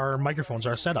our microphones,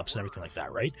 our setups, and everything like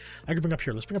that, right? I can bring up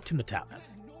here. Let's bring up Tim the Tap Man.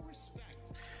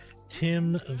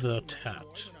 Tim the Tap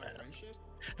Man.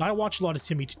 Now I watch a lot of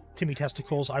Timmy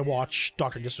Testicles. I watch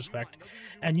Dr. Disrespect,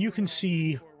 and you can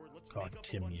see, God,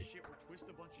 Timmy,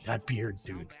 that beard,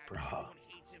 dude, bruh,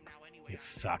 you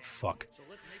fat fuck.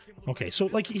 Okay, so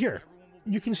like here,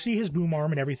 you can see his boom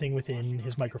arm and everything within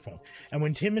his microphone. And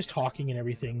when Tim is talking and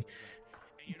everything,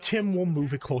 Tim will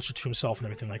move it closer to himself and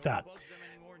everything like that.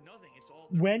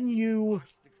 When you...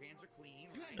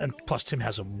 And plus, Tim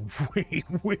has a way,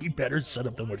 way better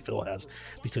setup than what Phil has.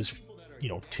 Because, you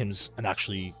know, Tim's an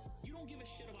actually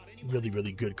really,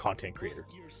 really good content creator.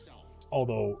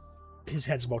 Although, his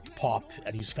head's about to pop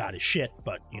and he's fat as shit.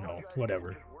 But, you know,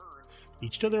 whatever.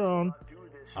 Each to their own.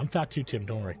 I'm fat too, Tim.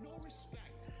 Don't worry.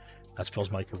 That's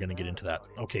Phil's mic. We're going to get into that.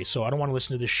 Okay, so I don't want to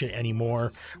listen to this shit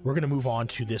anymore. We're going to move on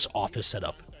to this office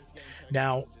setup.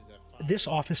 Now, this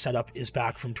office setup is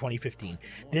back from 2015.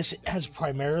 This has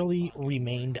primarily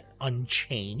remained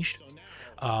unchanged.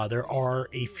 There are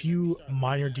a few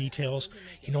minor details.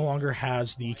 He no longer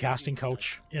has the casting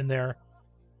couch in there.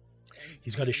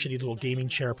 He's got a shitty little gaming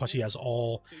chair. Plus, he has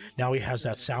all... Now he has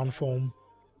that sound foam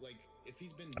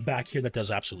back here that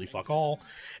does absolutely fuck all.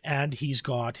 And he's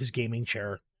got his gaming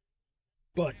chair.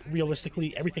 But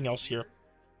realistically, everything else here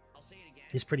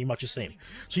is pretty much the same.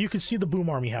 So you can see the boom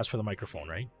arm he has for the microphone,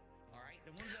 right?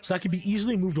 So that can be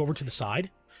easily moved over to the side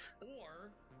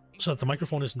so that the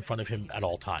microphone is in front of him at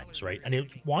all times, right? And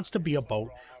it wants to be about,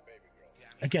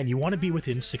 again, you want to be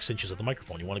within 6 inches of the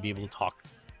microphone. You want to be able to talk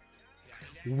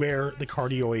where the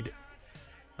cardioid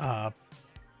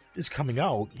is coming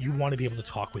out. You want to be able to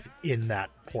talk within that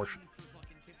portion.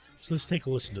 So let's take a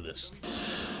listen to this.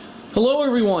 Hello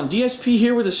everyone, DSP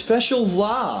here with a special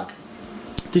vlog.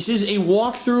 This is a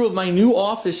walkthrough of my new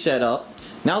office setup.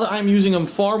 Now that I'm using a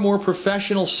far more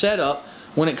professional setup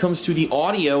when it comes to the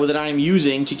audio that I'm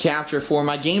using to capture for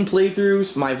my game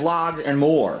playthroughs, my vlogs, and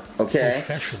more, okay?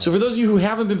 So for those of you who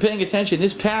haven't been paying attention,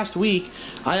 this past week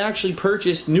I actually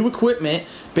purchased new equipment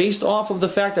based off of the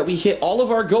fact that we hit all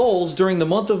of our goals during the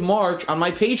month of March on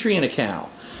my Patreon account.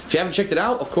 If you haven't checked it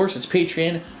out, of course, it's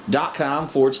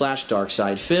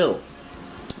patreon.com/darksidephil.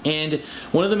 And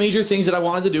one of the major things that I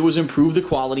wanted to do was improve the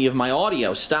quality of my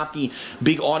audio. Stop the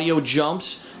big audio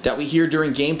jumps that we hear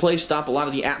during gameplay. Stop a lot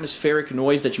of the atmospheric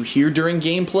noise that you hear during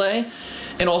gameplay.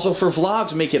 And also for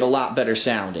vlogs, make it a lot better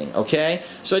sounding, okay?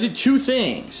 So I did two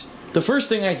things. The first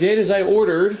thing I did is I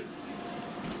ordered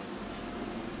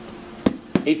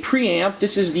a preamp.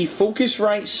 This is the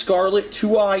Focusrite Scarlett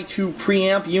 2i2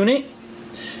 preamp unit.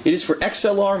 It is for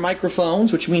XLR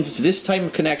microphones, which means it's this type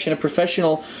of connection, a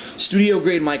professional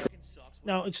studio-grade microphone.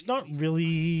 Now, it's not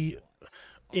really...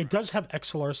 It does have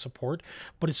XLR support,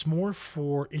 but it's more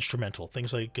for instrumental.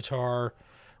 Things like guitar.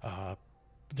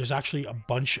 There's actually a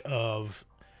bunch of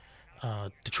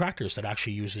detractors that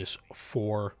actually use this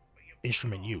for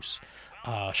instrument use.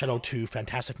 Shout out to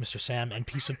Fantastic Mr. Sam and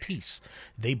Piece of Peace.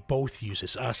 They both use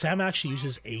this. Sam actually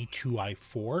uses a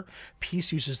 2i4.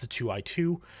 Peace uses the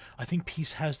 2i2. I think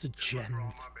Peace has the Gen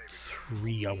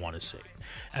 3, I want to say.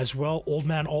 As well, Old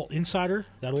Man Alt Insider,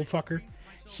 that old fucker,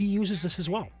 he uses this as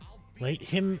well. Right?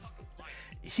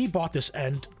 He bought this,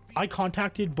 and I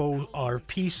contacted both our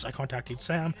Peace, I contacted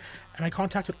Sam, and I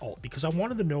contacted Alt because I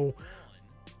wanted to know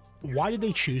why did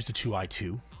they choose the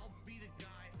 2i2?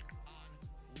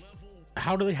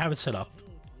 How do they have it set up,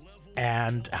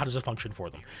 and how does it function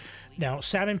for them? Now,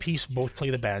 Sam and Peace both play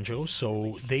the banjo,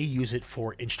 so they use it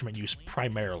for instrument use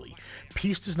primarily.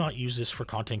 Peace does not use this for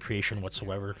content creation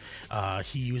whatsoever.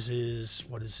 He uses,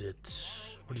 what is it?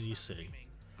 What did he say?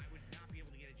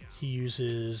 He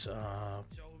uses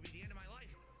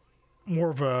more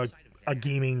of a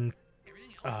gaming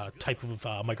type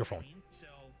of microphone.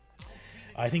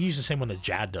 I think he uses the same one that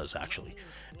Jad does, actually.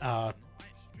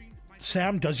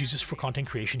 Sam does use this for content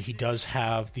creation. He does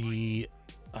have the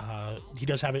he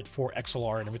does have it for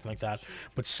XLR and everything like that,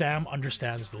 but Sam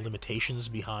understands the limitations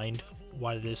behind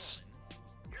why this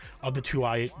of the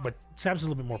 2i, but Sam's a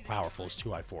little bit more powerful as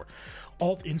 2i4.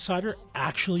 Alt Insider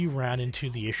actually ran into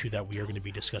the issue that we are going to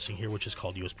be discussing here, which is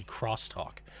called USB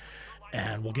crosstalk,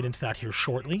 and we'll get into that here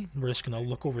shortly. We're just going to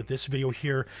look over this video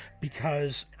here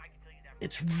because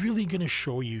it's really going to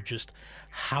show you just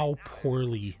how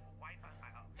poorly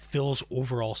Phil's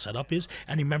overall setup is.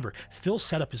 And remember, Phil's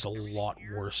setup is a lot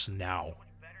worse now.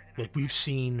 Like, we've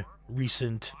seen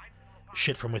recent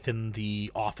shit from within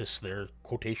the office there,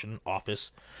 quotation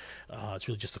office. It's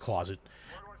really just a closet.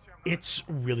 It's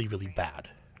really, really bad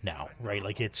now, right?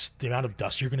 Like, it's the amount of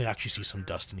dust. You're going to actually see some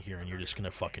dust in here, and you're just going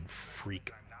to fucking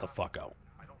freak the fuck out.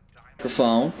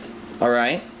 Microphone, all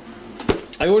right.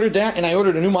 I ordered that, and I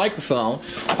ordered a new microphone.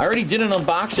 I already did an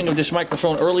unboxing of this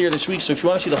microphone earlier this week, so if you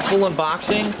want to see the full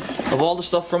unboxing of all the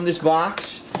stuff from this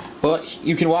box, but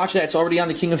you can watch that. It's already on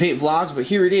the King of Hate vlogs, but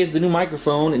here it is, the new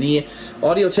microphone, the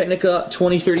Audio-Technica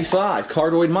 2035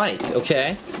 cardioid mic,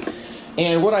 okay?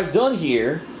 And what I've done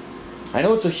here, I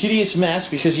know it's a hideous mess,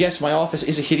 because yes, my office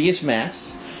is a hideous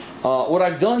mess. What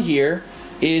I've done here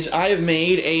is I have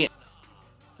made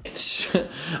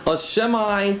a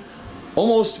semi,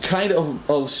 almost kind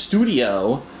of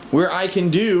studio where I can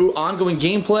do ongoing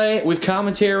gameplay with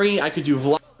commentary. I could do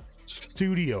vlog.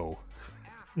 Studio.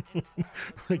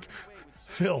 Like,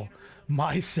 Phil,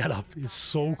 my setup is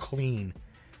so clean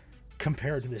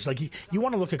compared to this. Like, you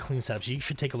want to look at clean setups, you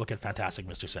should take a look at Fantastic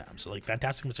Mr. Sam's. Like,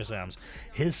 Fantastic Mr. Sam's,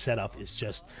 his setup is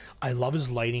just, I love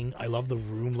his lighting, I love the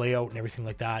room layout and everything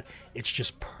like that. It's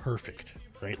just perfect,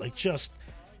 right? Like, just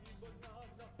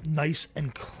nice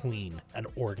and clean and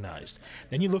organized.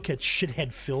 Then you look at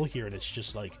shithead Phil here, and it's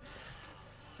just like,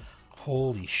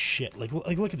 holy shit. Like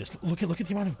look at this. Look at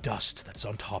the amount of dust that's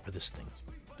on top of this thing.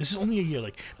 This is only a year.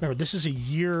 Like, remember, this is a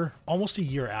year, almost a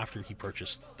year after he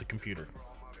purchased the computer.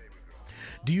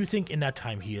 Do you think in that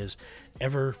time he has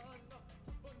ever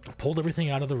pulled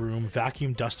everything out of the room,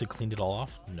 vacuumed, dusted, cleaned it all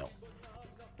off? No.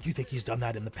 Do you think he's done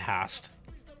that in the past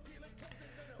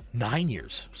 9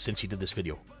 years since he did this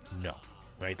video? No.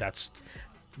 Right? That's,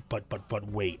 but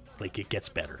wait, like, it gets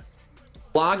better.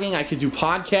 Vlogging, I could do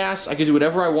podcasts, I could do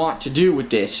whatever I want to do with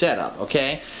this setup,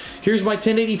 okay? Here's my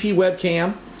 1080p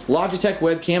webcam, Logitech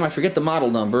webcam, I forget the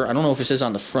model number, I don't know if it says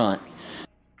on the front.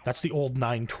 That's the old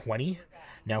 920.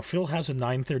 Now, Phil has a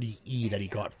 930E that he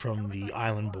got from the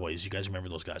Island Boys. You guys remember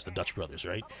those guys, the Dutch brothers,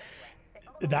 right?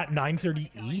 That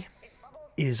 930E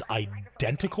is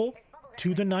identical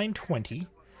to the 920.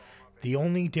 The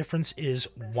only difference is,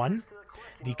 one,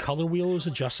 the color wheel is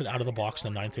adjusted out of the box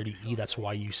in the 930E. That's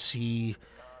why you see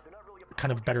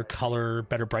kind of better color,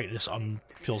 better brightness on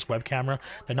Phil's web camera.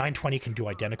 The 920 can do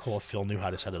identical if Phil knew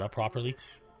how to set it up properly.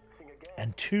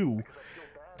 And two,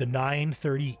 the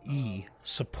 930E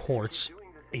supports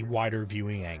a wider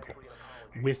viewing angle.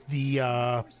 With the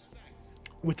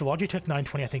Logitech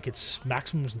 920, I think it's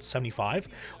maximum is 75.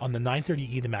 On the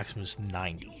 930E, the maximum is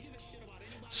 90.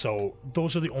 So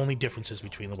those are the only differences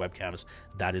between the webcams.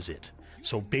 That is it.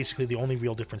 So basically, the only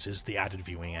real difference is the added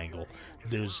viewing angle.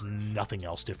 There's nothing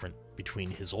else different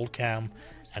between his old cam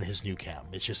and his new cam.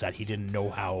 It's just that he didn't know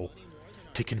how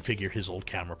to configure his old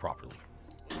camera properly.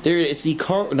 There, it's the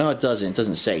car. No, it doesn't. It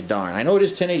doesn't say. Darn. I know it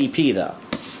is 1080p though.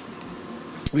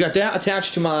 We got that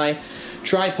attached to my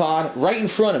tripod right in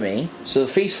front of me. So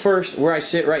face first, where I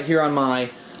sit right here on my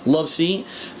love seat.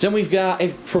 Then we've got a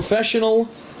professional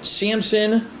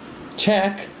Samson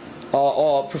Tech.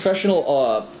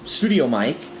 Professional studio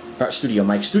mic,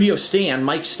 studio stand,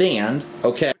 mic stand,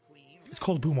 okay? It's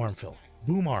called boom arm, Phil.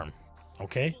 Boom arm,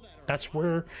 okay? That's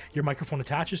where your microphone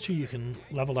attaches to. You can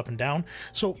level up and down.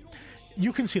 So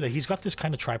you can see that he's got this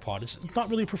kind of tripod. It's not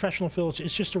really professional, Phil.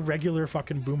 It's just a regular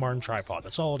fucking boom arm tripod.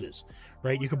 That's all it is,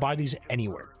 right? You can buy these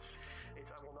anywhere.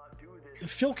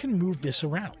 Phil can move this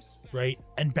around, right?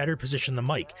 And better position the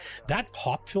mic. That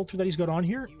pop filter that he's got on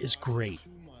here is great.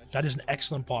 That is an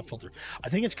excellent pop filter. I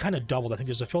think it's kind of doubled. I think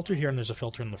there's a filter here and there's a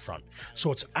filter in the front. So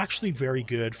it's actually very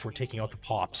good for taking out the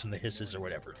pops and the hisses or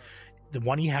whatever. The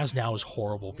one he has now is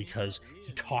horrible because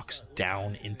he talks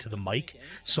down into the mic.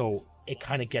 So it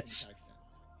kind of gets,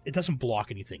 it doesn't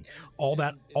block anything. All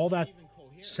that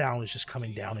sound is just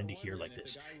coming down into here like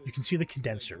this. You can see the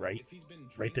condenser, right?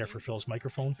 Right there for Phil's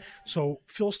microphone. So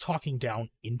Phil's talking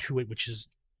down into it, which is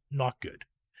not good.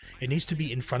 It needs to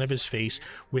be in front of his face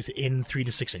within 3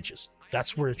 to 6 inches.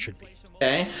 That's where it should be.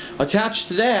 Okay. Attached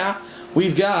to that,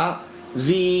 we've got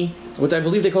what I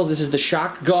believe they call this is the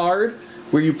shock guard,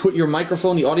 where you put your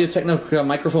microphone, the Audio-Technica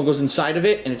microphone goes inside of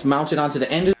it, and it's mounted onto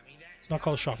the end of It's not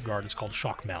called a shock guard, it's called a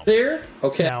shock mount. there.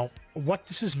 Okay. Now, what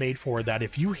this is made for, that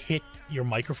if you hit your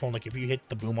microphone, like if you hit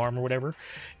the boom arm or whatever,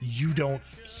 you don't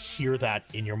hear that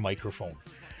in your microphone.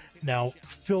 Now,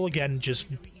 Phil, again, just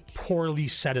poorly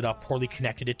set it up, poorly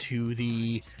connected it to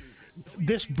the...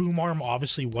 This boom arm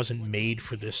obviously wasn't made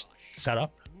for this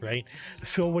setup, right?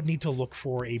 Phil would need to look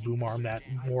for a boom arm that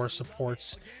more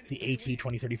supports the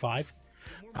AT2035.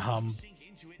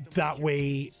 That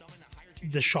way,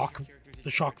 the shock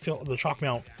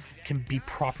mount can be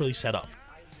properly set up,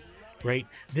 right?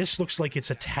 This looks like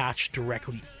it's attached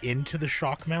directly into the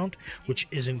shock mount, which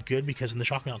isn't good because the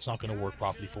shock mount's not going to work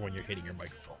properly for when you're hitting your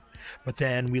microphone. But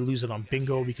then we lose it on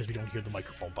bingo because we don't hear the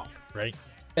microphone bump, right?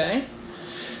 Okay.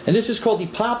 And this is called the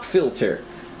pop filter.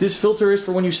 This filter is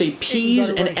for when you say P's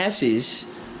and S's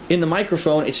in the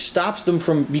microphone, it stops them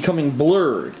from becoming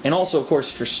blurred. And also, of course,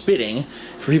 for spitting,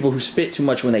 for people who spit too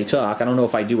much when they talk. I don't know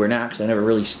if I do or not, because I never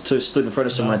really stood in front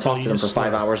of someone and talked to them for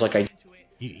 5 hours like I do.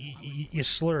 You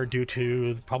slur due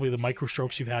to probably the micro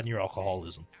strokes you've had in your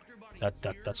alcoholism.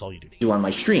 That's all you do. On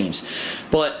my streams.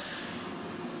 But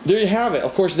there you have it.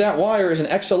 Of course, that wire is an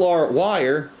XLR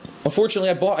wire. Unfortunately,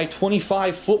 I bought a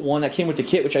 25-foot one that came with the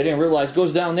kit, which I didn't realize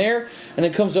goes down there and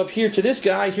then comes up here to this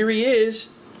guy. Here he is.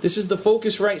 This is the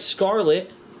Focusrite Scarlett.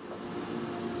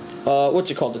 What's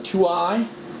it called? The 2i.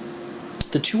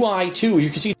 The 2i 2.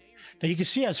 You can see. Now you can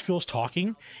see as Phil's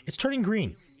talking, it's turning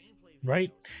green,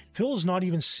 right? Phil is not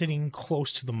even sitting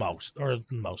close to the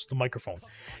the microphone,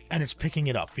 and it's picking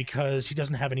it up because he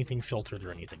doesn't have anything filtered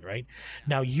or anything, right?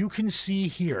 Now you can see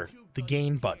here the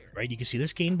gain button, right? You can see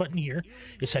this gain button here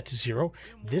is set to 0.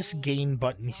 This gain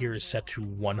button here is set to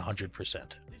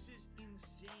 100%.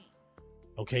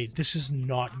 Okay, this is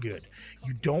not good.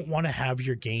 You don't want to have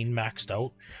your gain maxed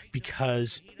out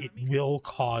because it will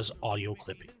cause audio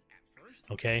clipping.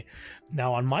 Okay,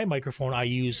 now on my microphone, I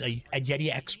use a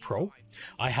Yeti X Pro.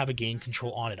 I have a gain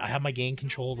control on it. I have my gain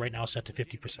control right now set to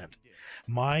 50%.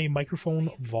 My microphone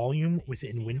volume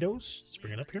within Windows, let's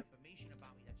bring it up here.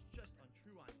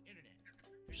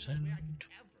 Send.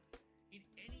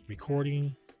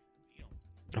 Recording.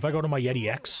 If I go to my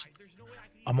Yeti X,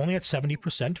 I'm only at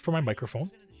 70% for my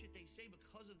microphone.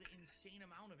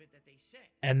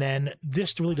 And then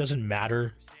this really doesn't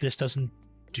matter. This doesn't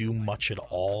do much at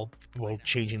all while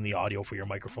changing the audio for your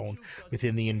microphone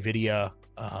within the NVIDIA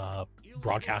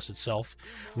broadcast itself.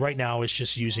 Right now, it's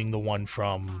just using the one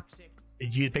from...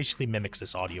 It basically mimics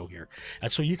this audio here.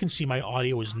 And so you can see my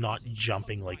audio is not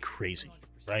jumping like crazy,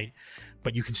 right?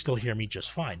 But you can still hear me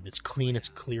just fine. It's clean, it's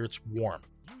clear, it's warm.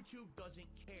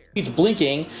 It's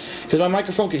blinking because my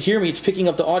microphone could hear me. It's picking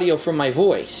up the audio from my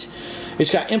voice.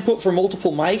 It's got input for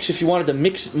multiple mics if you wanted to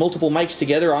mix multiple mics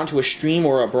together onto a stream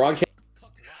or a broadcast.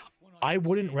 I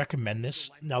wouldn't recommend this.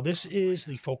 Now, this is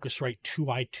the Focusrite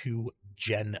 2i2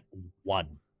 Gen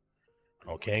 1.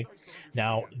 Okay.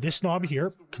 Now, this knob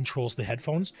here controls the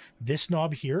headphones. This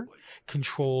knob here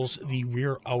controls the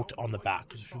rear out on the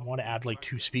back. If you want to add like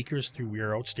 2 speakers through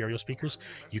rear out stereo speakers,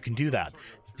 you can do that.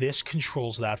 This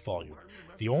controls that volume.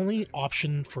 The only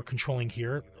option for controlling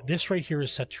here, this right here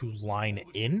is set to line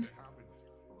in,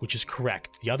 which is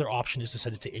correct. The other option is to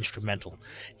set it to instrumental.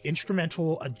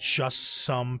 Instrumental adjusts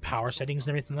some power settings and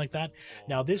everything like that.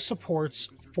 Now, this supports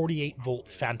 48-volt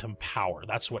phantom power.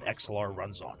 That's what XLR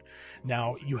runs on.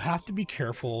 Now, you have to be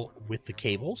careful with the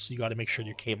cables. You got to make sure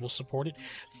your cables support it.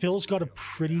 Phil's got a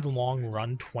pretty long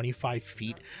run, 25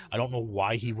 feet. I don't know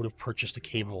why he would have purchased a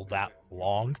cable that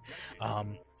long.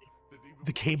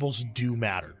 The cables do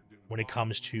matter when it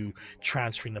comes to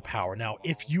transferring the power. Now,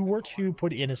 if you were to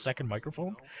put in a second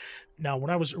microphone, now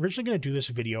when I was originally going to do this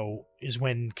video is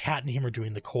when Kat and him are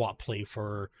doing the co-op play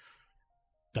for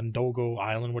Dundogo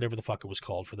Island, whatever the fuck it was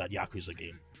called, for that Yakuza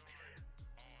game.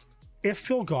 If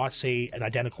Phil got, say, an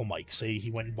identical mic, say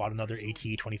he went and bought another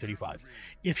AT2035,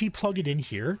 if he plugged it in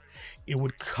here, it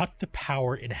would cut the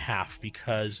power in half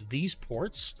because these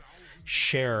ports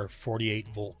share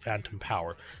 48-volt phantom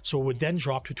power. So it would then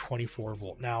drop to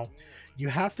 24-volt. Now, you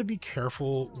have to be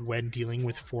careful when dealing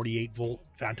with 48-volt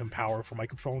phantom power for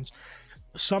microphones.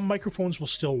 Some microphones will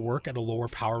still work at a lower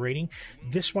power rating.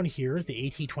 This one here, the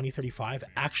AT2035,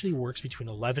 actually works between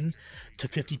 11 to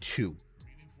 52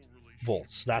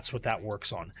 volts. That's what that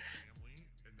works on.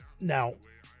 Now,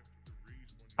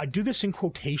 I do this in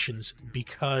quotations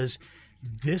because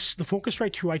the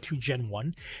Focusrite 2i2 Gen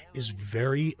 1 is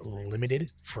very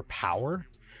limited for power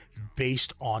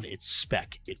based on its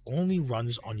spec. It only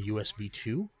runs on USB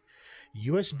 2.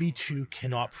 USB 2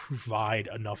 cannot provide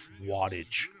enough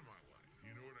wattage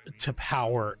to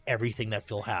power everything that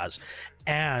Phil has.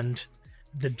 And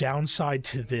the downside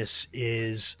to this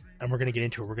is, and we're going to get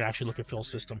into it, we're going to actually look at Phil's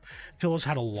system. Phil has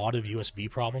had a lot of USB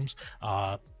problems.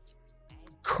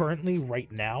 Currently,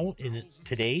 right now,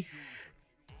 today,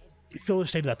 Phil has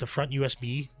stated that the front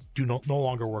USB no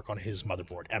longer work on his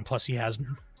motherboard. And plus, he has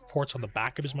ports on the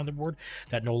back of his motherboard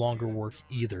that no longer work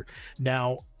either.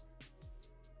 Now,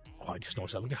 I just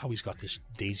noticed that. Look at how he's got this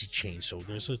daisy chain. So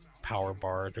there's a power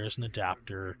bar, there's an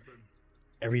adapter.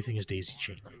 Everything is daisy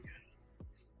chain.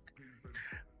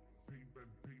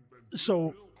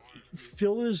 So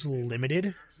Phil is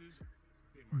limited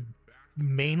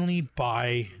mainly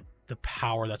by the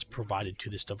power that's provided to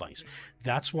this device.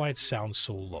 That's why it sounds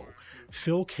so low.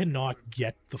 Phil cannot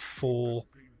get the full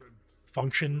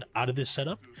function out of this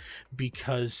setup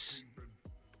because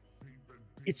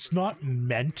it's not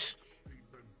meant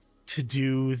to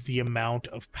do the amount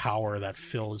of power that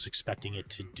Phil is expecting it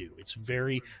to do. It's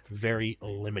very, very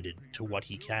limited to what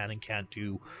he can and can't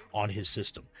do on his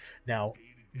system. Now,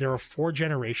 there are 4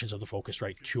 generations of the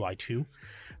Focusrite 2i2.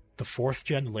 The 4th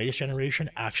gen, the latest generation,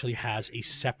 actually has a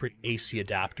separate AC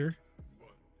adapter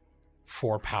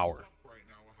for power.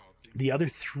 The other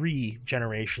 3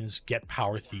 generations get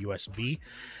power through USB.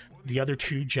 The other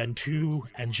 2, Gen 2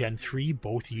 and Gen 3,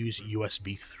 both use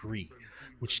USB 3,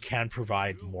 which can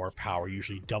provide more power,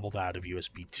 usually double that of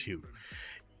USB 2.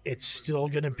 It's still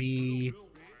going to be,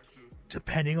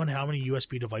 depending on how many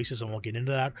USB devices, and we'll get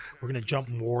into that, we're going to jump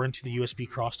more into the USB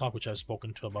crosstalk, which I've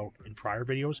spoken to about in prior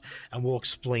videos, and we'll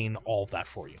explain all of that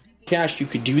for you. You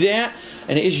could do that,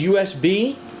 and it is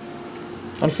USB.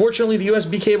 Unfortunately, the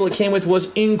USB cable it came with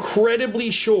was incredibly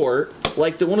short,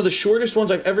 like one of the shortest ones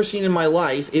I've ever seen in my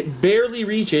life. It barely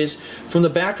reaches from the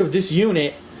back of this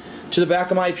unit to the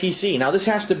back of my PC. Now, this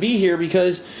has to be here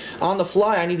because on the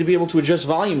fly, I need to be able to adjust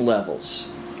volume levels.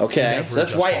 Okay, so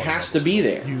that's why it has to be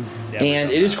there.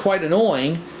 And it is quite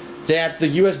annoying that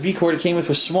the USB cord it came with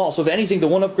was small. So if anything, the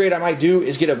one upgrade I might do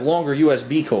is get a longer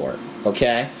USB cord.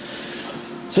 Okay,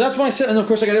 so that's my set. And of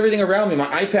course, I got everything around me. My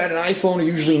iPad and iPhone are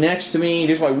usually next to me.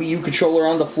 There's my Wii U controller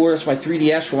on the floor. That's my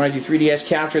 3DS for when I do 3DS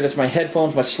capture. That's my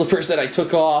headphones, my slippers that I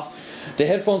took off. The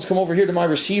headphones come over here to my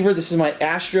receiver. This is my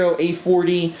Astro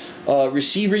A40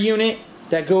 receiver unit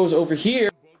that goes over here.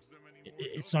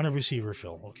 It's not a receiver,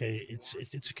 Phil, okay?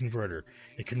 It's a converter.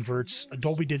 It converts a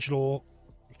Dolby Digital,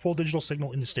 full digital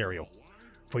signal into stereo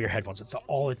for your headphones. That's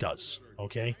all it does,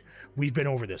 okay? We've been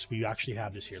over this. We actually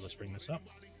have this here. Let's bring this up.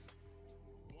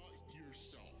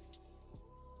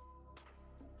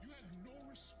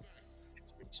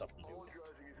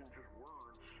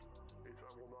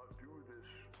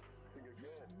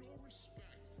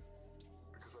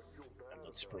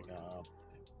 Let's bring up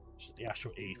the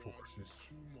Astro A4.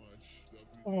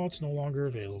 Oh, it's no longer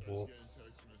available.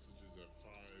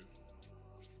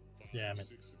 Damn it.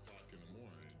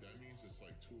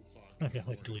 Okay,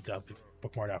 I can delete that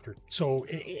bookmark after. So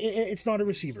it's not a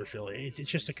receiver, Phil.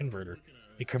 It's just a converter.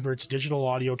 It converts digital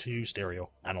audio to stereo,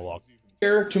 analog.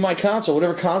 Here to my console,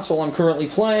 whatever console I'm currently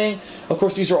playing. Of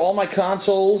course, these are all my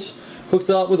consoles hooked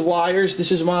up with wires.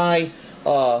 This is my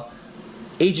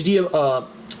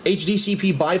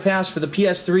HDCP bypass for the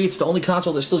PS3. It's the only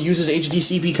console that still uses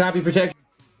HDCP copy protection.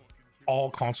 All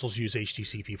consoles use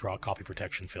HDCP copy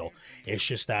protection, Phil. It's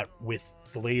just that with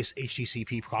the latest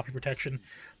HDCP copy protection,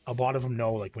 a lot of them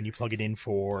know, like when you plug it in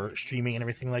for streaming and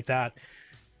everything like that,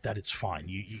 that it's fine.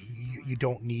 You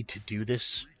don't need to do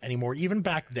this anymore. Even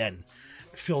back then,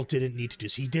 Phil didn't need to do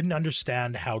this. He didn't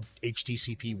understand how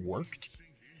HDCP worked,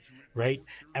 right?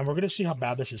 And we're going to see how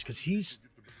bad this is because he's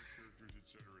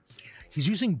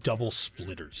using double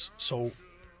splitters. So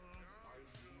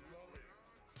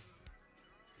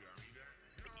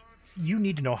you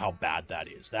need to know how bad that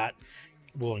is. That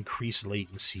will increase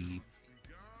latency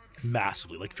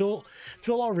massively. Like Phil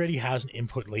already has an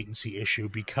input latency issue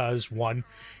because, one,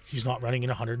 he's not running in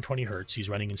 120 hertz, he's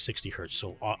running in 60 hertz.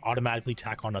 So automatically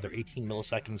tack on another 18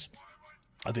 milliseconds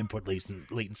of input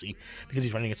latency because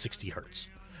he's running at 60 hertz,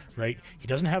 right? He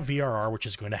doesn't have VRR, which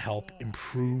is going to help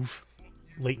improve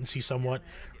latency somewhat,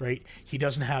 right? He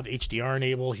doesn't have HDR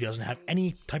enabled. He doesn't have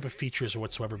any type of features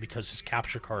whatsoever because his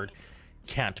capture card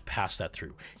can't pass that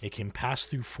through. It can pass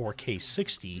through 4K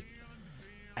 60,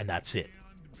 and that's it.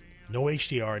 No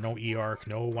HDR, no eARC,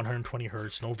 no 120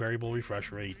 hertz, no variable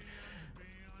refresh rate,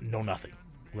 no nothing,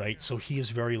 right? So he is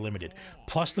very limited.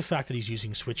 Plus the fact that he's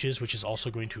using switches, which is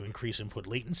also going to increase input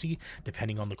latency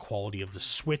depending on the quality of the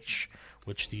switch,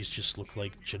 which these just look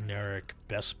like generic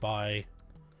Best Buy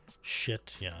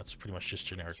shit. Yeah, it's pretty much just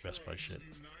generic Best Buy shit.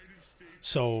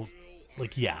 So,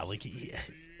 like, yeah, like,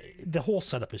 the whole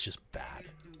setup is just bad.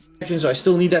 So I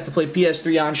still need that to play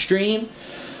PS3 on stream.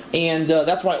 And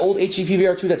that's my old HDP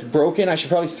VR2 that's broken. I should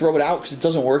probably throw it out because it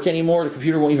doesn't work anymore. The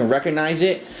computer won't even recognize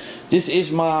it. This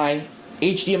is my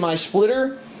HDMI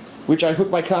splitter, which I hook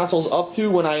my consoles up to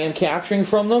when I am capturing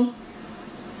from them.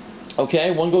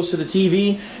 Okay, one goes to the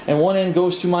TV, and one end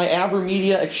goes to my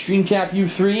AverMedia Extreme Cap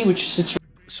U3, which sits...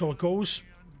 So it goes...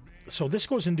 So this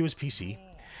goes into his PC.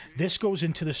 This goes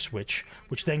into the switch,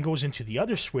 which then goes into the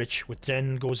other switch, which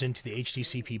then goes into the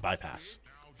HDCP bypass.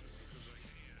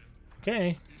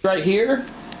 Okay. Right here.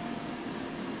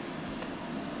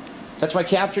 That's my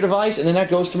capture device, and then that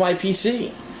goes to my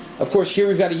PC. Of course, here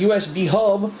we've got a USB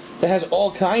hub that has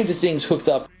all kinds of things hooked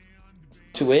up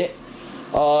to it.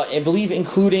 I believe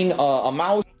including a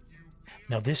mouse.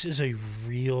 Now this is a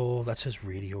real... That says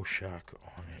Radio Shack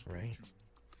on it, right?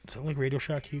 Does that look like Radio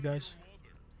Shack to you guys?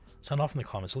 Sound off in the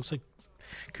comments. It looks like...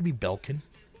 It could be Belkin.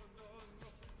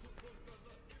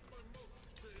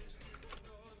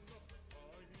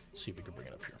 See if we can bring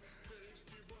it up here.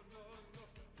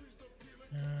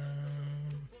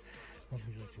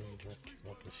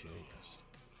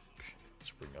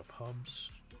 Let's bring up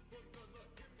hubs.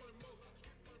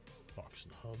 Box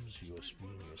and hubs, USB,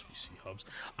 USB-C hubs.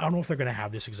 I don't know if they're going to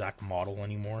have this exact model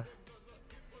anymore.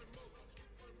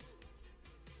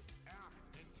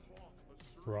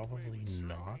 Probably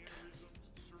not.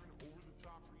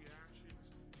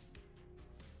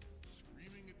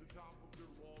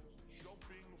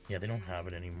 Yeah, they don't have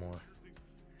it anymore.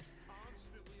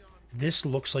 This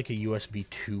looks like a USB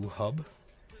 2 hub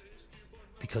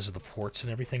because of the ports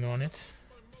and everything on it.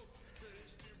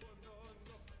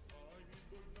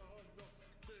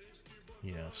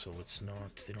 Yeah, so it's not,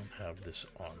 they don't have this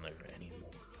on there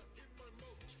anymore.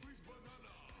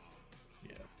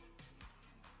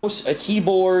 Yeah. A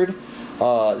keyboard,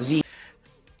 the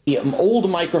old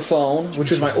microphone, which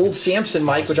was my old Samson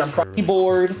mic, which I'm probably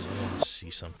keyboard. I want to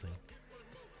see something.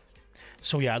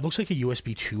 So yeah, it looks like a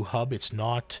USB 2 hub. It's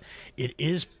not, it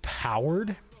is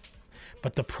powered,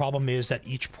 but the problem is that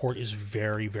each port is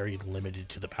very, very limited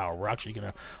to the power. We're actually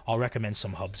gonna, I'll recommend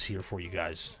some hubs here for you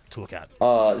guys to look at.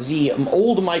 The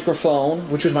old microphone,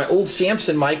 which was my old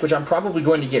Samson mic, which I'm probably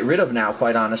going to get rid of now,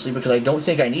 quite honestly, because I don't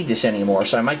think I need this anymore.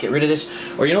 So I might get rid of this,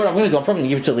 or you know what I'm gonna do? I'm probably gonna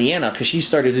give it to Leanna because she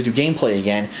started to do gameplay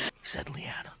again. He said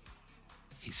Leanna.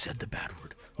 He said the bad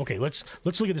word. Okay, let's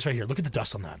look at this right here. Look at the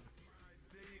dust on that.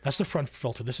 That's the front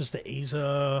filter. This is the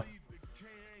ASA.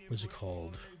 What is it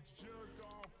called?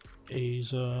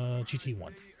 ASA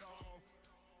GT1.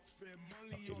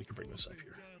 Okay, we can bring this up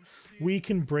here. We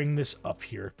can bring this up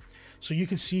here. So you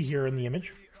can see here in the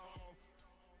image.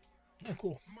 Oh,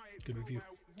 cool. Good review.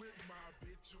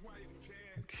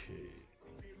 Okay.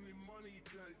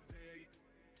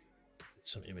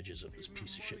 Some images of this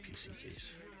piece of shit PC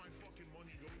case.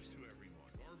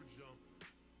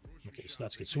 Okay, so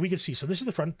that's good. So we can see. So this is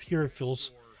the front here. It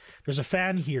fills. There's a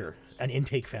fan here, an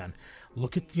intake fan.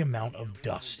 Look at the amount of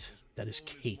dust that is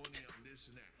caked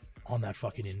on that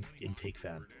fucking intake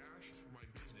fan.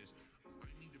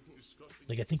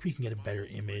 Like, I think we can get a better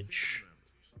image.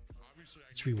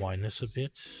 Let's rewind this a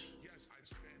bit.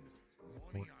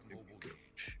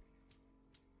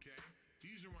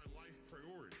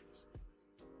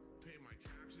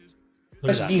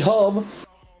 Look at that. hub.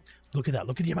 Look at that.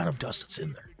 Look at the amount of dust that's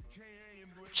in there.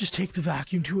 Just take the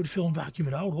vacuum to it, Phil, and vacuum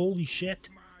it out. Holy shit.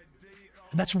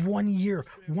 And that's 1 year.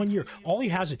 1 year. All he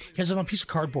has it on a piece of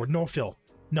cardboard. No, Phil.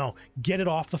 No. Get it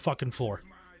off the fucking floor.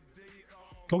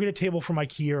 Go get a table from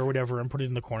IKEA or whatever and put it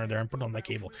in the corner there and put it on that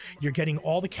cable. You're getting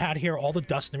all the cat hair, all the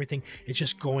dust and everything. It's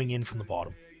just going in from the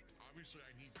bottom.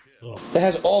 Ugh. That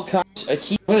has all kinds of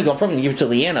key. I'm probably gonna give it to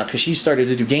Leanna because she started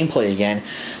to do gameplay again,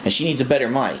 and she needs a better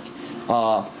mic.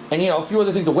 And you know, a few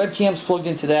other things. The webcam's plugged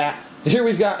into that. Here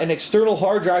we've got an external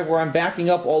hard drive where I'm backing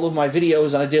up all of my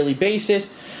videos on a daily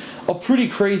basis. A pretty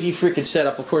crazy freaking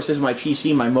setup. Of course, there's my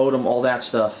PC, my modem, all that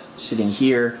stuff sitting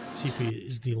here. See if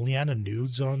is the Leanna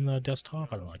nudes on the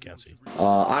desktop? I don't know. I can't see.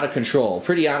 Out of control.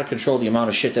 Pretty out of control, the amount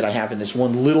of shit that I have in this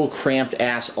one little cramped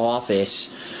ass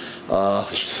office.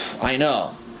 I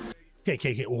know.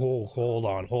 Okay. Oh, hold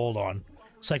on.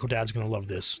 Psycho Dad's gonna love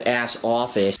this. Ass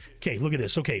office. Okay, look at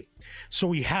this. Okay,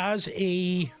 so he has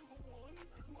a...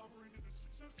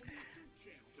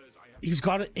 He's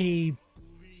got a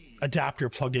adapter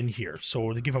plugged in here,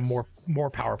 so to give him more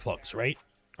power plugs, right?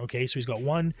 Okay, so he's got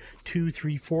 1, 2,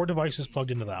 3, 4 devices plugged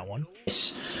into that one.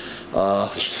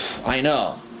 I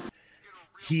know.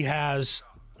 He has...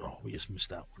 Oh, we just missed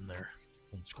that one there.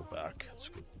 Let's go back. Let's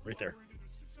go right there.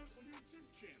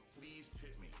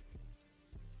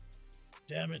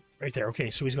 Damn it. Right there.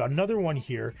 Okay, so he's got another one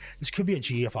here. This could be a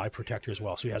GFI protector as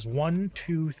well. So he has 1,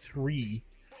 2, 3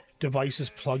 devices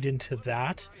plugged into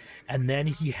that, and then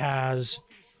he has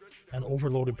an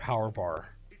overloaded power bar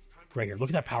right here. Look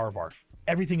at that power bar.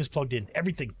 Everything is plugged in.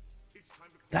 Everything.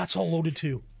 That's all loaded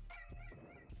too.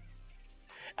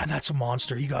 And that's a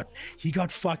monster. He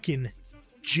got fucking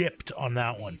gypped on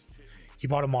that one. He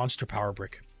bought a monster power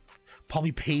brick.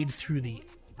 Probably paid through the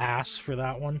ass for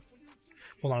that one.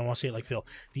 Hold on, I want to say it like Phil.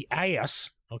 The ass.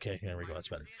 Okay, there we go. That's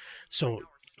better. So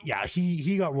yeah,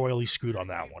 he got royally screwed on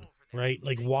that one, right?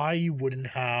 Like, why you wouldn't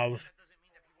have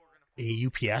a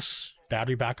UPS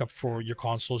battery backup for your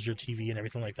consoles, your TV, and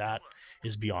everything like that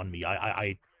is beyond me.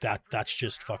 That's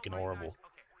just fucking horrible.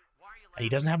 And he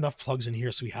doesn't have enough plugs in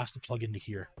here, so he has to plug into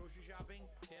here.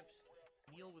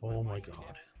 Oh my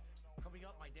god.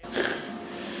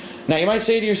 Now you might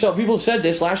say to yourself, people have said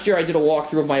this. Last year I did a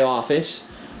walkthrough of my office,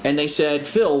 and they said,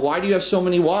 Phil, why do you have so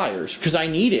many wires? Because I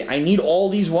need it. I need all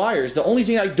these wires. The only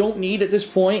thing I don't need at this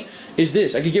point is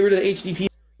this. I could get rid of the HDP.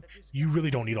 You really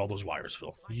don't need all those wires,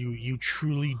 Phil. You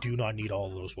truly do not need all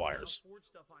those wires.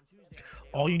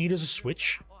 All you need is a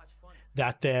switch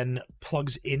that then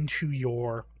plugs into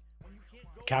your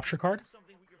capture card,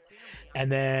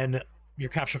 and then your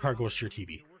capture card goes to your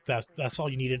TV. That's all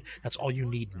you needed. That's all you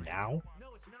need now,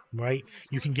 right?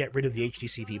 You can get rid of the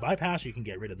HDCP bypass. You can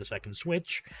get rid of the second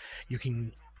switch. You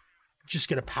can just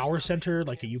get a power center,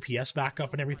 like a UPS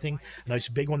backup and everything. A nice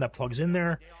big one that plugs in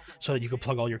there, so that you can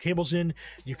plug all your cables in.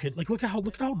 You could look at how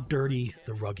dirty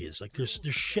the rug is. Like there's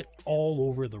shit all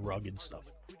over the rug and stuff.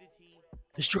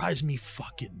 This drives me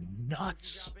fucking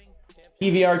nuts.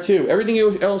 EVR2. Everything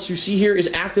else you see here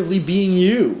is actively being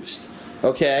used.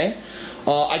 Okay?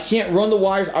 I can't run the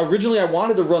wires. Originally, I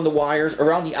wanted to run the wires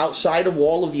around the outside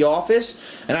wall of the office,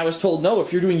 and I was told, no,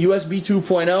 if you're doing USB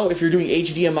 2.0, if you're doing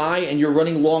HDMI, and you're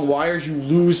running long wires, you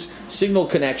lose signal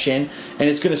connection, and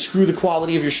it's going to screw the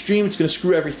quality of your stream. It's going to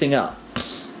screw everything up.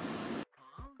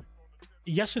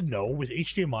 Yes and no. With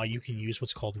HDMI, you can use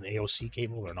what's called an AOC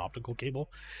cable or an optical cable.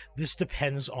 This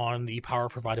depends on the power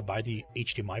provided by the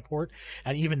HDMI port,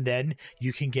 and even then,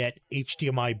 you can get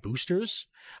HDMI boosters.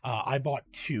 I bought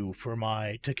two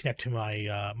to connect to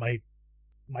my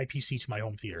my PC to my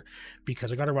home theater,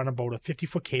 because I got to run about a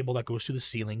 50-foot cable that goes to the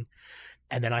ceiling,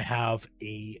 and then I have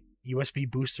a USB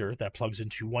booster that plugs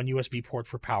into one USB port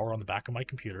for power on the back of my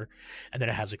computer, and then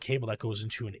it has a cable that goes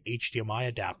into an HDMI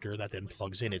adapter that then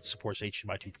plugs in. It supports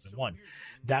HDMI 2.1.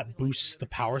 That boosts the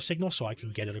power signal so I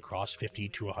can get it across 50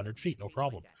 to 100 feet, no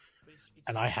problem.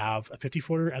 And I have a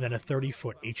 50-footer and then a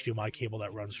 30-foot HDMI cable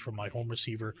that runs from my home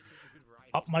receiver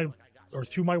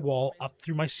through my wall, up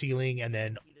through my ceiling, and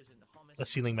then a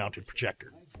ceiling mounted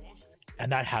projector.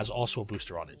 And that has also a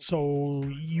booster on it. So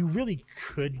you really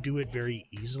could do it very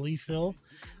easily, Phil.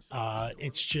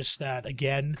 It's just that,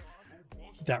 again,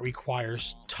 that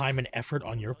requires time and effort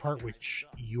on your part, which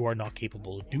you are not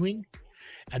capable of doing.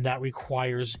 And that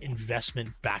requires investment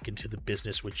back into the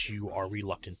business, which you are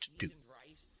reluctant to do.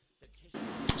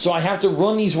 So I have to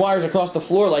run these wires across the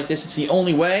floor like this. It's the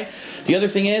only way. The other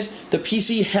thing is, the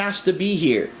PC has to be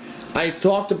here. I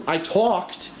talked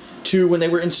to when they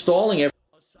were installing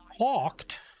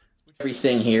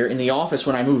everything here in the office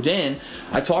when I moved in.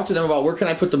 I talked to them about where can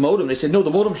I put the modem. They said, no,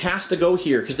 the modem has to go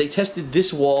here, because they tested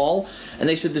this wall, and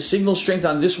they said the signal strength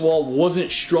on this wall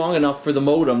wasn't strong enough for the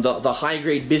modem, the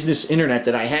high-grade business internet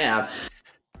that I have.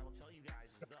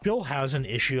 Phil has an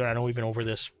issue, and I know we've been over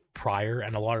this prior,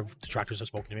 and a lot of detractors have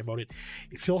spoken to me about it.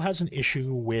 Phil has an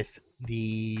issue with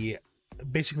the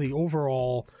basically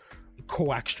overall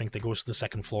coax strength that goes to the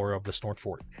second floor of the Snort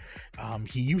Fort.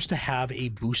 He used to have a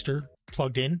booster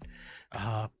plugged in.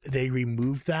 They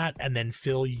removed that, and then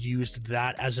Phil used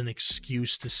that as an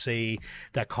excuse to say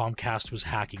that Comcast was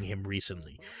hacking him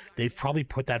recently. They've probably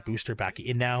put that booster back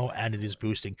in now, and it is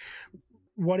boosting.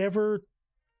 Whatever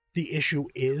the issue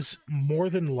is, more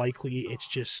than likely it's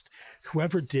just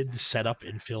whoever did the setup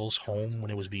in Phil's home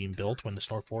when it was being built, when the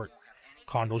Snort Fort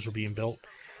condos were being built,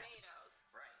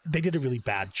 they did a really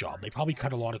bad job. They probably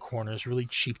cut a lot of corners, really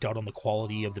cheaped out on the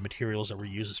quality of the materials that were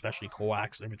used, especially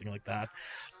coax and everything like that.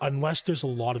 Unless there's a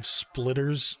lot of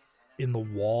splitters in the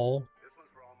wall,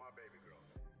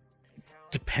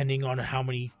 depending on how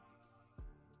many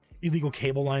illegal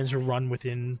cable lines are run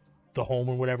within the home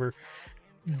or whatever,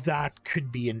 that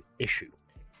could be an issue,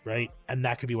 right? And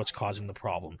that could be what's causing the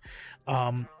problem.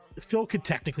 Phil could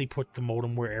technically put the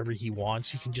modem wherever he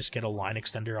wants. He can just get a line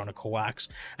extender on a coax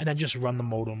and then just run the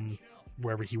modem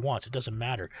wherever he wants. It doesn't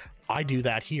matter. I do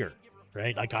that here,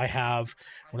 right? Like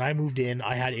when I moved in,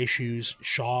 I had issues.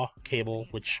 Shaw Cable,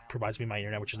 which provides me my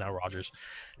internet, which is now Rogers,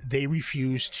 they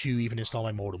refused to even install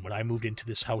my modem. When I moved into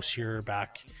this house here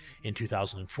back in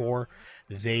 2004,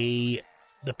 they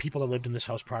the people that lived in this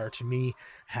house prior to me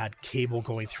had cable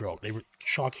going throughout.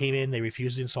 Shaw came in, they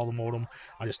refused to install the modem.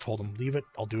 I just told them, leave it,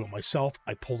 I'll do it myself.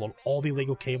 I pulled out all the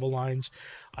illegal cable lines.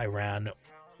 I ran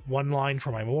one line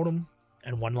for my modem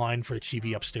and one line for the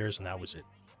TV upstairs, and that was it.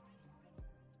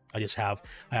 I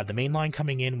have the main line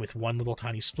coming in with one little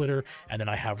tiny splitter, and then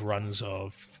I have runs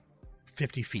of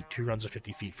 50 feet, 2 runs of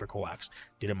 50 feet for coax.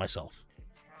 Did it myself.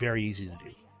 Very easy to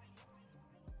do.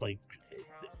 Like,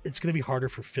 it's going to be harder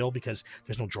for Phil because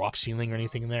there's no drop ceiling or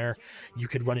anything there. You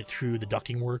could run it through the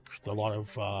ducting work. A lot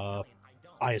of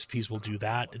ISPs will do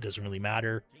that. It doesn't really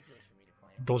matter.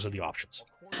 Those are the options.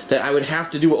 That I would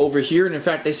have to do over here, and in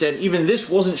fact they said even this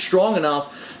wasn't strong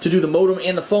enough to do the modem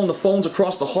and the phone. The phone's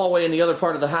across the hallway in the other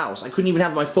part of the house. I couldn't even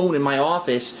have my phone in my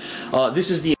office. This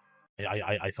is the...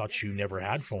 I thought you never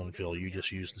had phone, Phil. You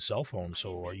just used the cell phone.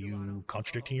 So are you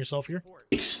contradicting yourself here?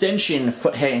 Extension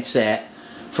handset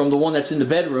from the one that's in the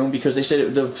bedroom, because they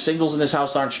said the signals in this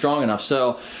house aren't strong enough.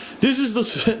 So this is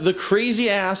the crazy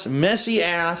ass, messy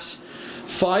ass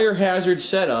fire hazard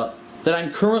setup that I'm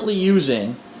currently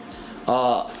using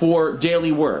for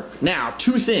daily work. Now,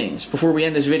 2 things before we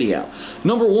end this video.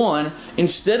 Number 1,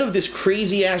 instead of this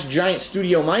crazy ass giant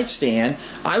studio mic stand,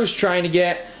 I was trying to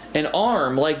get an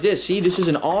arm like this. See, this is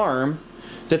an arm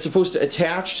that's supposed to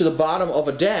attach to the bottom of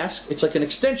a desk. It's like an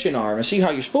extension arm. And see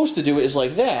how you're supposed to do it is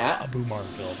like that. A boom arm,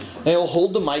 Phil. And it'll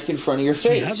hold the mic in front of your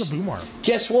face. It has a boom arm.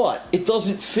 Guess what? It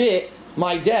doesn't fit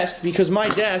my desk, because my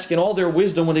desk, in all their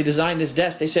wisdom when they designed this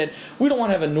desk, they said, we don't want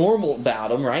to have a normal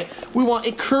bottom, right? We want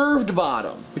a curved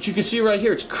bottom. But you can see right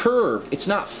here, it's curved. It's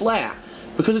not flat.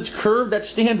 Because it's curved, that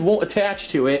stand won't attach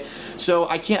to it, so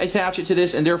I can't attach it to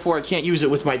this, and therefore I can't use it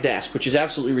with my desk, which is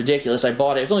absolutely ridiculous. I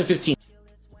bought it. It's only 15.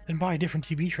 Then buy a different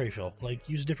TV tray, Phil. Like,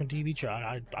 use a different TV tray.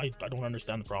 I don't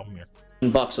understand the problem here.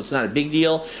 $10, so it's not a big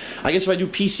deal. I guess if I do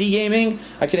PC gaming,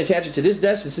 I can attach it to this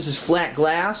desk since this is flat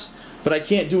glass, but I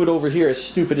can't do it over here, as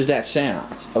stupid as that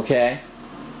sounds, okay?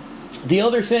 The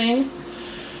other thing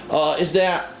is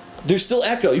that there's still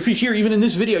echo. You could hear, even in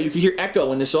this video, you could hear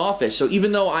echo in this office. So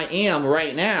even though I am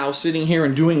right now sitting here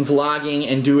and doing vlogging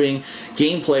and doing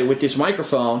gameplay with this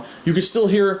microphone, you could still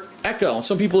hear echo.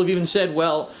 Some people have even said,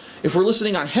 well, if we're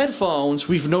listening on headphones,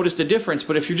 we've noticed a difference,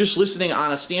 but if you're just listening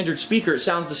on a standard speaker, it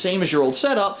sounds the same as your old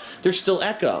setup, there's still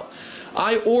echo.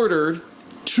 I ordered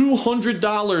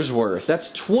 $200 worth, that's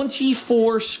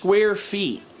 24 square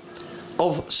feet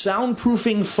of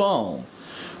soundproofing foam,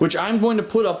 which I'm going to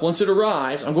put up once it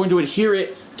arrives. I'm going to adhere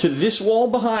it to this wall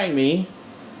behind me,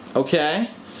 okay?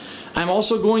 I'm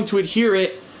also going to adhere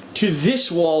it to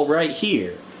this wall right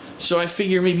here. So I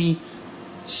figure maybe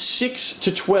 6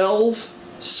 to 12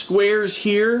 squares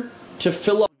here to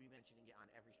fill up.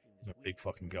 A big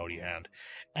fucking gouty hand.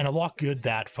 And a lot good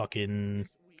that fucking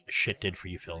shit did for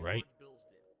you, Phil, right?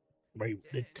 Right?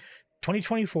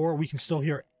 2024, we can still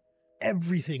hear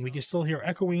everything. We can still hear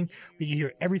echoing. We can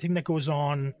hear everything that goes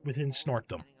on within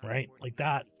Snortdom, right? Like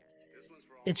that.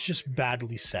 It's just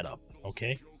badly set up,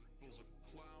 okay?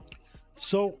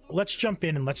 So let's jump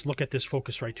in and let's look at this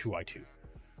Focusrite 2i2.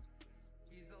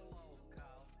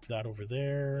 That over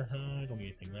there. I don't need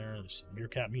anything there. There's some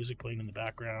Meerkat music playing in the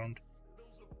background.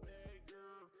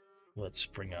 Let's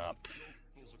bring up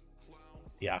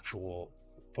the actual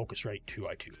Focusrite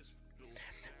 2i2.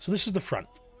 So this is the front.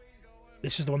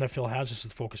 This is the one that Phil has. This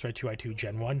is the Focusrite 2i2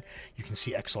 Gen 1. You can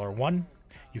see XLR1.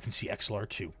 You can see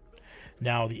XLR2.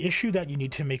 Now, the issue that you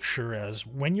need to make sure is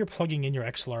when you're plugging in your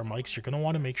XLR mics, you're going to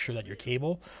want to make sure that your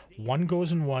cable, 1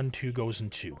 goes in 1, 2 goes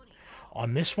in 2.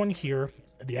 On this one here,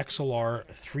 the XLR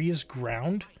 3 is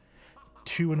ground,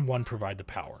 2 and 1 provide the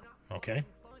power, okay?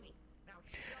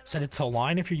 Set it to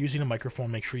line if you're using a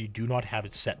microphone. Make sure you do not have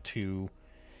it set to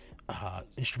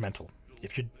instrumental.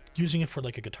 If you're using it for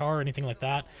like a guitar or anything like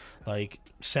that, like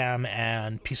Sam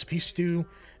and Piece of Peace do,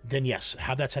 then yes,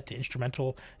 have that set to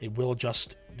instrumental. It will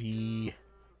adjust the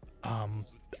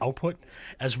output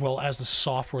as well as the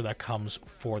software that comes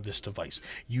for this device.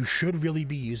 You should really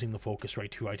be using the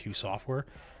Focusrite 2i2 software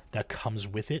that comes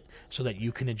with it so that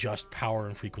you can adjust power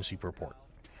and frequency per port.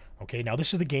 Okay, now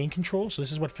this is the gain control, so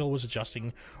this is what Phil was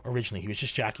adjusting originally. He was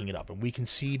just jacking it up, and we can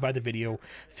see by the video,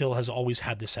 Phil has always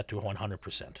had this set to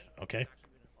 100%, okay?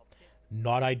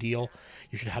 Not ideal.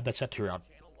 You should have that set to around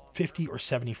 50 or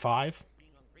 75,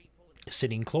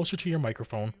 sitting closer to your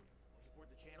microphone,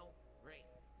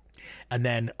 and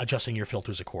then adjusting your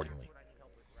filters accordingly.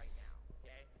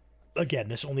 Again,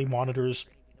 this only monitors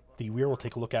the rear. We'll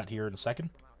take a look at here in a second.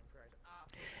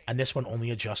 And this one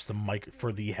only adjusts the mic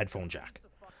for the headphone jack.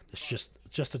 This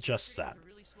just adjusts that.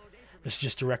 This is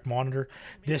just direct monitor.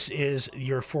 This is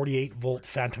your 48 volt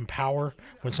phantom power.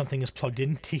 When something is plugged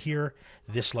into here,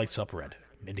 this lights up red.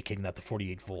 indicating that the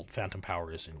 48-volt phantom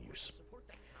power is in use.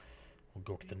 We'll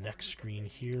go to the next screen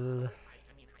here.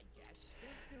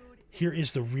 Here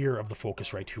is the rear of the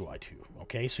Focusrite 2i2.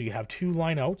 Okay, so you have two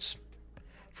line outs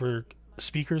for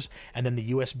speakers, and then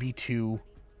the USB 2,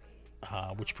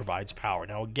 which provides power.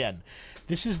 Now, again,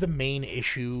 this is the main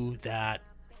issue that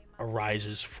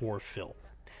arises for Phil.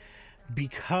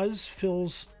 Because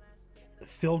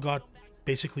Phil got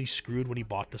basically screwed when he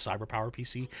bought the CyberPower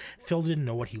PC, Phil didn't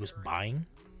know what he was buying.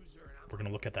 We're going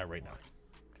to look at that right now.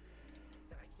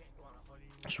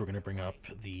 So we're going to bring up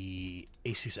the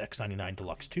Asus X99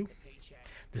 Deluxe 2.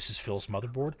 This is Phil's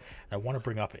motherboard. I want to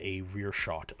bring up a rear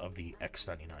shot of the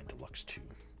X99 Deluxe 2.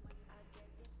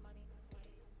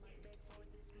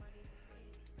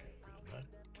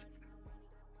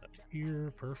 That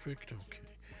here, perfect, okay.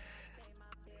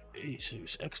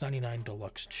 Asus X99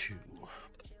 Deluxe 2.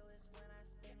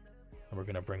 And we're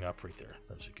going to bring up right there.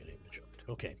 That's a good image of it.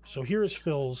 Okay, so here is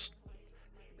Phil's...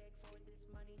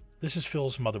 This is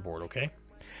Phil's motherboard, okay?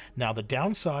 Now, the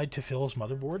downside to Phil's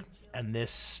motherboard, and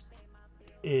this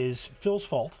is Phil's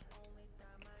fault,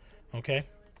 okay?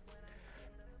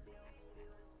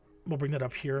 We'll bring that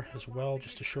up here as well,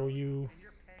 just to show you.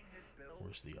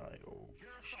 Where's the I/O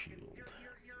shield?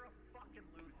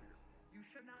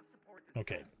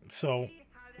 Okay, so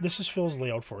this is Phil's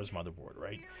layout for his motherboard,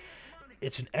 right?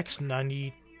 It's an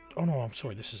X90... Oh, no, I'm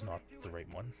sorry, this is not the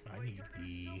right one. I need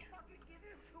the...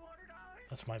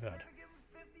 That's my bad.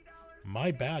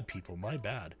 My bad, people, my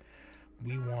bad.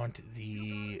 We want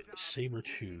the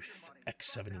Sabertooth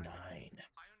X79.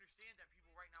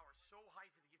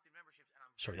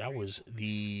 Sorry, that was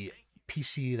the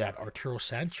PC that Arturo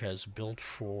Sanchez built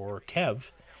for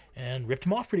Kev and ripped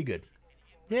him off pretty good.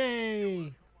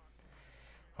 Yay!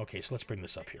 Okay, so let's bring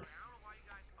this up here.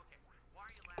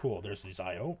 Cool, there's these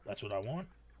I/O. That's what I want.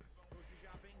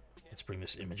 Let's bring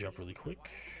this image up really quick.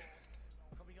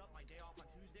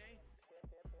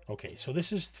 Okay, so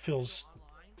this is Phil's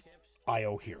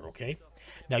I/O here, okay?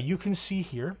 Now you can see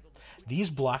here, these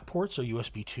black ports are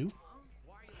USB 2.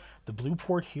 The blue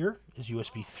port here is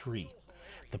USB 3.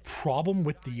 The problem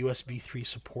with the USB 3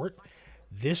 support,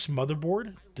 this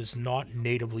motherboard does not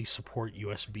natively support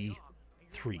USB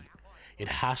 3. It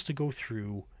has to go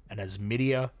through an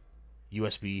Asmedia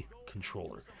USB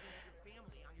controller.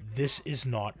 This is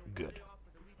not good,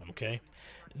 okay?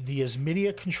 The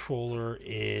Asmedia controller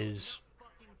is...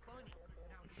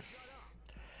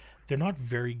 They're not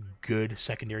very good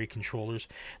secondary controllers.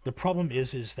 The problem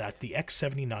is that the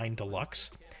X79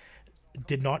 Deluxe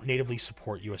did not natively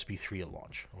support USB 3 at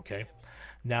launch, okay?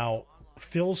 Now,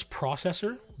 Phil's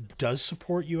processor does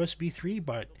support USB 3,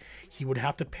 but he would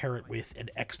have to pair it with an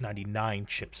X99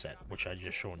 chipset, which I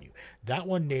just shown you. That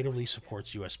one natively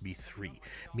supports USB 3,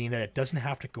 meaning that it doesn't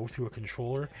have to go through a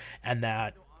controller, and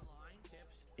that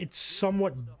it's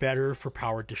somewhat better for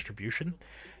power distribution.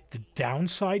 The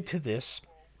downside to this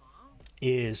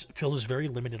is Phil is very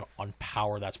limited on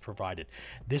power that's provided.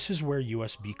 This is where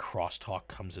USB crosstalk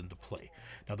comes into play.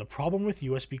 Now, the problem with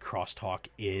USB crosstalk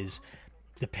is,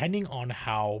 depending on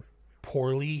how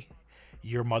poorly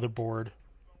your motherboard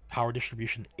power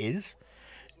distribution is,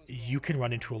 you can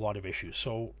run into a lot of issues.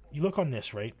 So you look on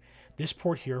this, right? This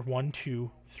port here, 1, 2,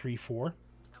 3, 4.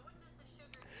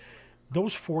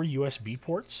 Those 4 USB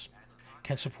ports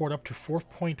can support up to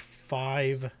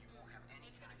 4.5...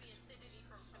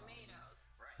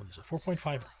 What is it?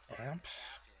 4.5 amps?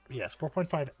 Yes,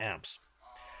 4.5 amps.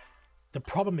 The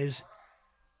problem is,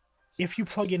 if you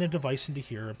plug in a device into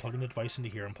here, and plug in a device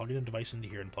into here, and plug in a device into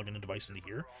here, and plug in a device into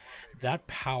here, that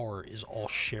power is all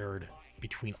shared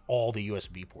between all the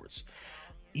USB ports.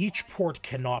 Each port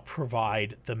cannot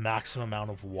provide the maximum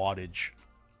amount of wattage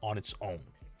on its own,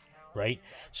 right?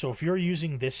 So if you're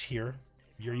using this here,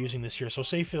 so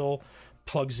say Phil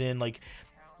plugs in, like,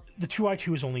 the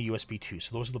 2i2 is only USB 2,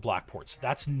 so those are the black ports.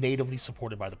 That's natively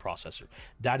supported by the processor.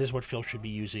 That is what Phil should be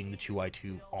using the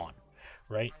 2i2 on,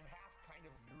 right?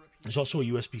 There's also a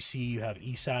USB-C, you have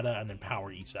eSATA, and then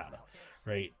power eSATA,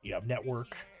 right? You have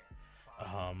network,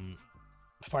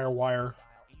 FireWire,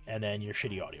 and then your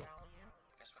shitty audio.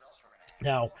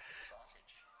 Now,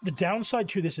 the downside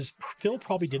to this is Phil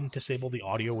probably didn't disable the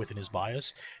audio within his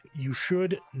BIOS. You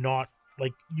should not,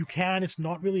 like, you can, it's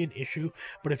not really an issue,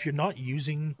 but if you're not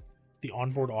using the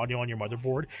onboard audio on your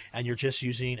motherboard and you're just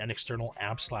using an external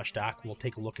amp/DAC, we'll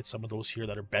take a look at some of those here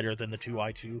that are better than the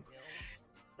 2i2.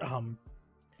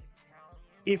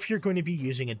 If you're going to be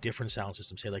using a different sound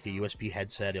system, say like a USB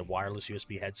headset, a wireless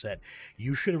USB headset,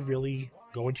 you should really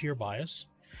go into your BIOS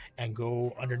and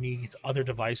go underneath other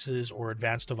devices or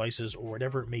advanced devices or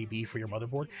whatever it may be for your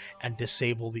motherboard and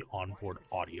disable the onboard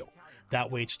audio. That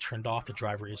way it's turned off. The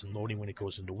driver isn't loading when it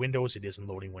goes into Windows. It isn't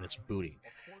loading when it's booting.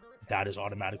 That is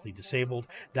automatically disabled.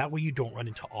 That way you don't run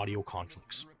into audio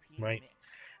conflicts, right?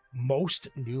 Most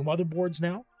new motherboards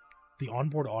now, the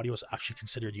onboard audio is actually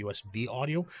considered USB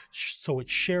audio, so it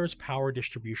shares power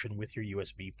distribution with your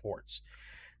USB ports.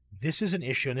 This is an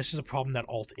issue, and this is a problem that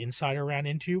Alt Insider ran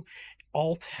into.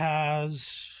 Alt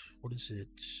has, what is it?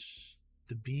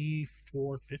 The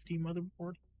B450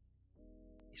 motherboard?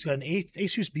 He's got an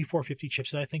Asus B450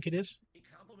 chipset, I think it is. It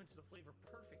complements the flavor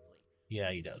perfectly.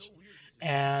 Yeah, he does.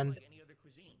 And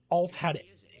Alt had,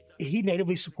 he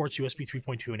natively supports USB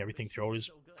 3.2 and everything for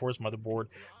his motherboard,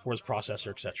 for his processor,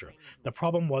 etc. The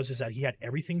problem was that he had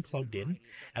everything plugged in,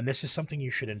 and this is something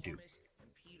you shouldn't do.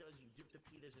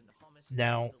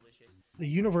 Now, the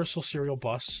universal serial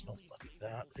bus, oh, look at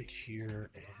that right here,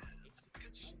 and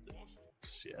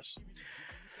yes.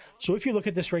 So if you look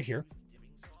at this right here,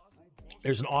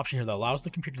 there's an option here that allows the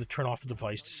computer to turn off the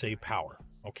device to save power,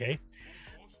 okay?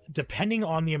 Depending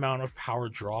on the amount of power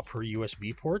draw per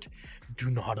USB port, do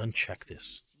not uncheck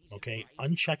this, okay?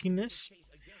 Unchecking this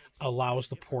allows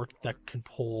the port that can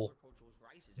pull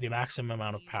the maximum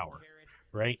amount of power,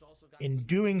 right? In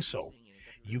doing so,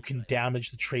 you can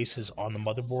damage the traces on the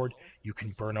motherboard, you can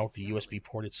burn out the USB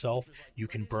port itself, you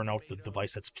can burn out the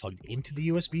device that's plugged into the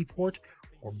USB port,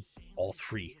 or all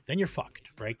three. Then you're fucked,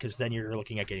 right? Because then you're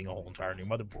looking at getting a whole entire new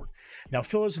motherboard. Now,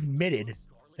 Phil has admitted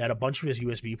that a bunch of his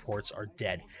USB ports are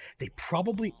dead. They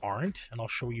probably aren't, and I'll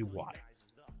show you why.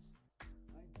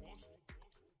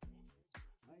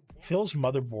 Phil's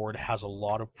motherboard has a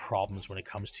lot of problems when it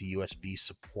comes to USB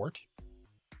support.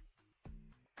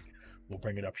 We'll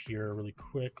bring it up here really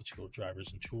quick. Let's go to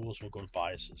drivers and tools. We'll go to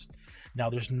biases. Now,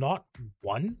 there's not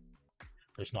one,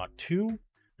 there's not two,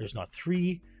 there's not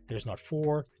three, there's not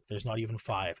four, there's not even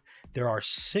five. There are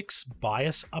 6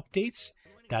 BIOS updates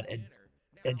that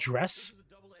address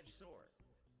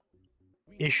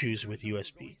issues with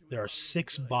USB. There are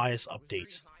 6 BIOS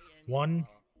updates. One,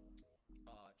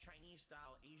 Chinese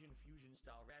style, Asian fusion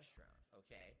style restaurant,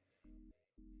 okay?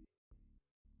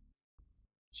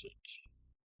 six,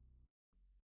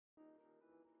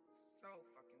 So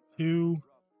fucking sad. 2,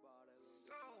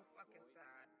 So fucking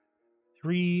sad.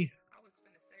 3, I was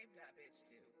finna save that bitch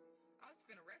too. I was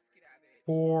finna rescue that bitch.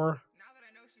 4, Now that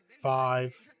I know she's into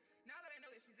 5, now that I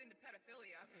know that she's into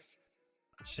pedophilia.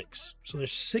 6. So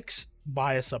there's 6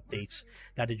 BIOS updates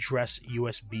that address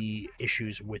USB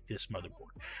issues with this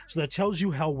motherboard. So that tells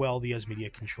you how well the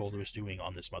Asmedia controller is doing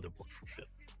on this motherboard for Phil.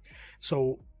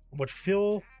 So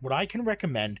what I can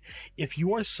recommend, if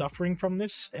you are suffering from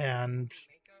this, and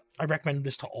I recommend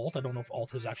this to Alt. I don't know if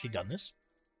Alt has actually done this.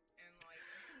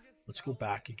 Let's go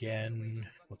back again.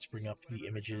 Let's bring up the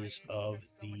images of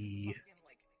the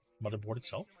motherboard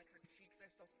itself.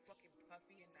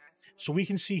 So we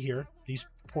can see here, these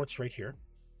ports right here.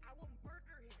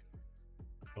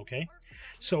 Okay,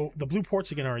 so the blue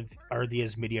ports again are the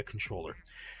Asmedia controller.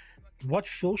 What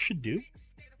Phil should do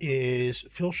is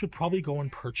Phil should probably go and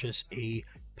purchase a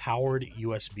powered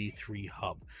USB 3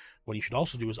 hub. What he should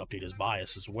also do is update his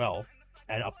BIOS as well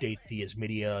and update the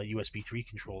Asmedia USB 3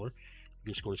 controller.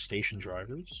 Just go to station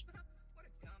drivers.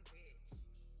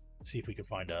 See if we can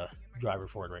find a driver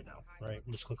for it right now. Right,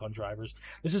 let's click on drivers.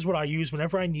 This is what I use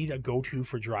whenever I need a go-to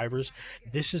for drivers.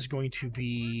 This is going to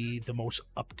be the most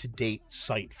up-to-date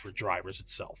site for drivers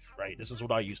itself. Right, this is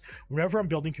what I use whenever I'm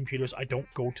building computers. I don't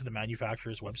go to the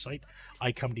manufacturer's website.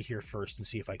 I come to here first and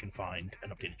see if I can find an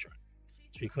updated driver.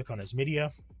 So you click on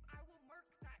Asmedia.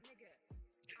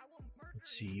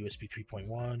 Let's see, USB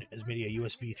 3.1, Asmedia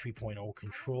USB 3.0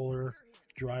 controller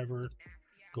driver.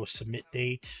 Go submit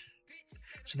date.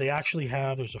 So they actually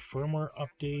have, there's a firmware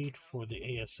update for the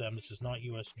ASM. This is not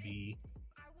USB.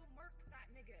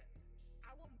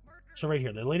 So right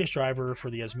here, the latest driver for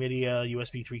the Asmedia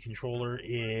USB 3 controller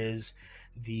is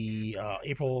the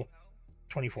April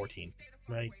 2014,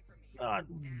 right? Not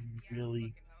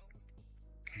really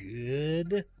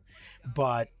good,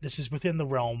 but this is within the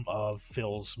realm of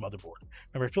Phil's motherboard.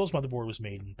 Remember, Phil's motherboard was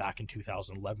made back in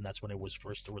 2011. That's when it was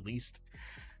first released.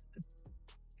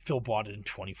 Phil bought it in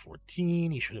 2014.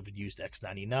 He should have used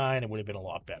X99. It would have been a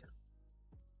lot better.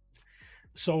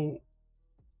 So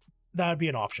that would be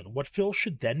an option. What Phil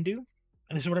should then do,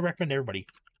 and this is what I recommend to everybody,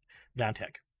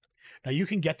 Vantech. Now you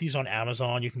can get these on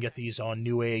Amazon. You can get these on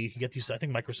Newegg. You can get these, I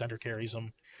think Micro Center carries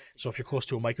them. So if you're close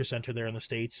to a Micro Center there in the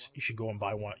States, you should go and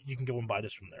buy one. You can go and buy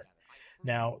this from there.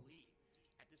 Now,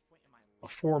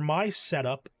 for my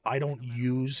setup, I don't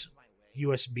use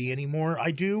USB anymore. I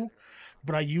do,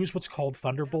 but I use what's called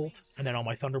Thunderbolt, and then on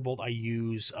my Thunderbolt I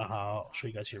use, I'll show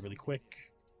you guys here really quick.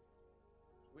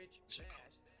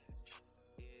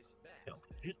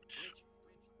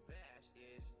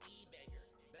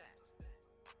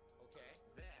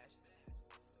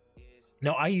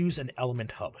 Now, I use an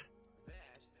Element hub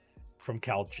from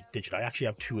CalDigit. I actually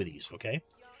have two of these, okay?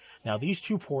 Now, these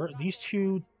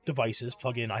two devices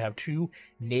plug in. I have two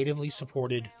natively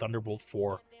supported Thunderbolt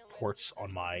 4 ports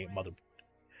on my motherboard.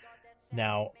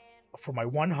 Now, for my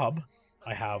one hub,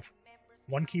 I have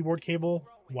one keyboard cable,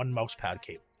 one mouse pad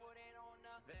cable.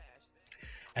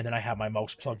 And then I have my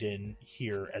mouse plugged in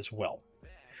here as well.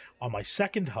 On my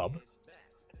second hub,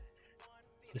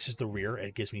 this is the rear.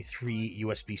 It gives me 3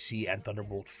 USB-C and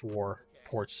Thunderbolt 4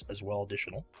 ports as well,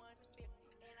 additional.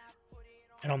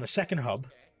 And on the second hub,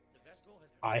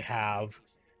 I have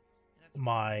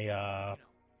my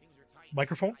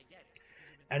microphone.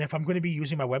 And if I'm going to be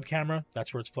using my web camera,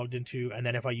 that's where it's plugged into. And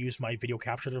then if I use my video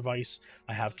capture device,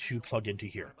 I have 2 plugged into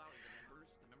here.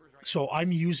 So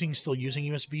I'm still using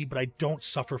USB, but I don't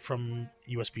suffer from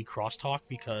USB crosstalk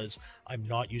because I'm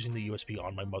not using the USB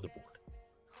on my motherboard.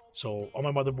 So on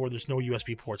my motherboard, there's no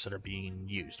USB ports that are being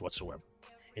used whatsoever.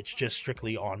 It's just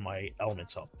strictly on my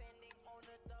Elements hub.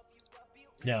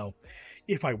 Now,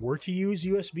 if I were to use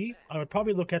USB, I would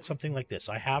probably look at something like this.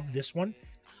 I have this one.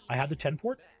 I have the 10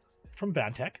 port from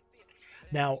Vantech.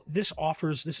 Now, this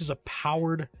is a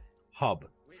powered hub,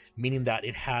 meaning that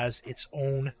it has its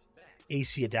own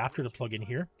AC adapter to plug in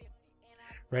here,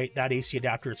 right? That AC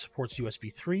adapter, it supports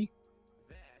USB 3.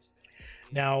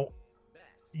 Now,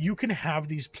 you can have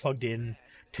these plugged in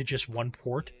to just one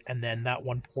port, and then that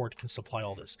one port can supply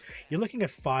all this. You're looking at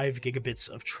 5 gigabits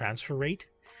of transfer rate.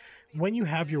 When you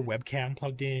have your webcam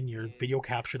plugged in, your video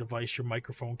capture device, your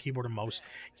microphone, keyboard, and mouse,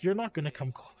 you're not going to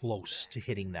come close to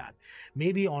hitting that.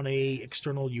 Maybe on a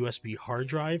external USB hard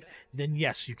drive, then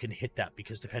yes, you can hit that,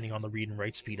 because depending on the read and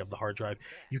write speed of the hard drive,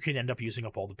 you can end up using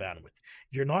up all the bandwidth.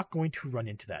 You're not going to run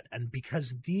into that. And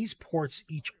because these ports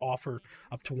each offer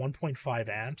up to 1.5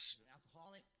 amps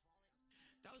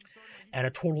and a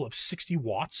total of 60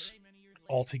 watts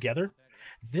altogether,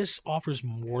 this offers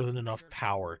more than enough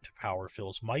power to power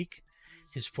Phil's mic,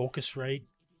 his Focusrite.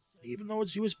 Even though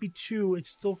it's USB 2,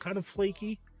 it's still kind of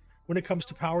flaky when it comes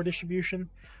to power distribution,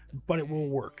 but it will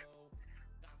work.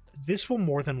 This will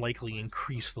more than likely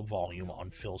increase the volume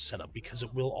on Phil's setup because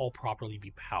it will all properly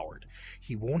be powered.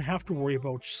 He won't have to worry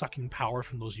about sucking power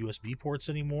from those USB ports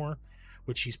anymore,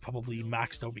 which he's probably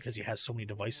maxed out because he has so many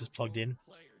devices plugged in.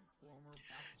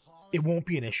 It won't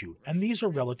be an issue, and these are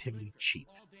relatively cheap.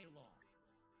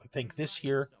 I think this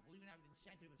here,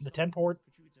 the 10 port,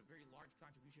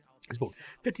 is about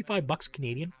 55 bucks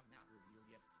Canadian.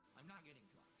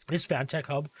 This Vantech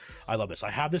hub, I love this. I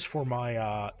have this for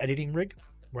my editing rig,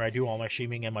 where I do all my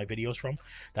streaming and my videos from.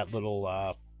 That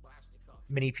little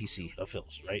mini PC of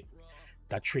Phil's, right?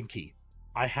 That Trig key.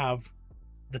 I have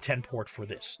the 10 port for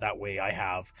this. That way I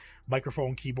have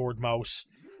microphone, keyboard, mouse,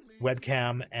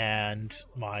 webcam, and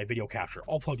my video capture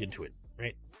all plugged into it,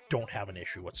 right? Don't have an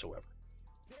issue whatsoever.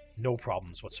 No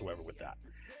problems whatsoever with that.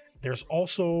 There's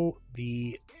also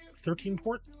the 13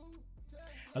 port.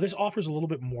 Now this offers a little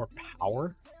bit more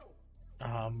power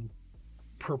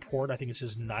per port. I think it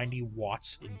says 90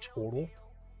 watts in total.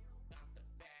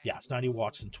 Yeah, it's 90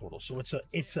 watts in total. So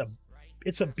it's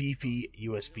a beefy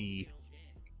USB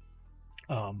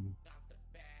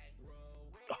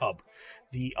hub.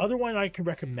 The other one I can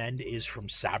recommend is from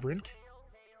Sabrent.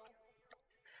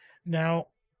 Now,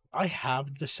 I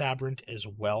have the Sabrent as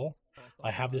well.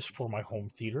 I have this for my home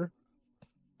theater.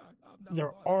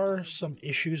 There are some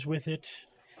issues with it.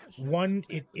 One,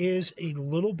 it is a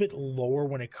little bit lower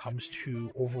when it comes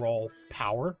to overall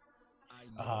power.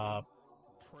 I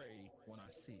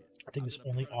think this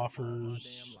only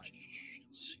offers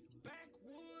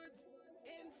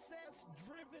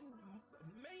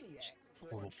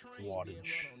total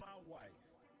wattage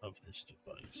of this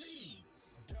device,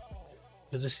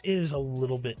 because this is a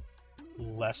little bit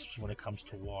less when it comes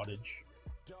to wattage.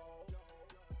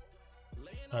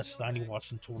 That's 90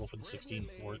 watts in total for the 16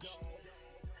 ports.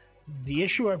 The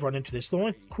issue I've run into this, the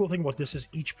only cool thing about this is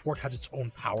each port has its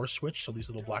own power switch. So these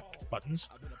little black buttons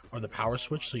are the power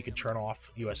switch, so you can turn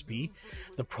off USB.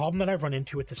 The problem that I've run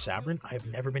into with the Sabrent, I've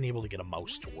never been able to get a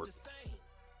mouse to work.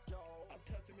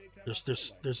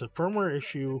 There's a firmware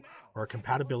issue or a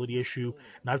compatibility issue,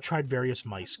 and I've tried various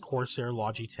mice, Corsair,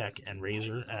 Logitech, and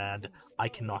Razer, and I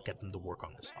cannot get them to work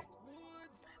on this hub.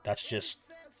 That's just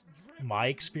my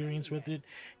experience with it.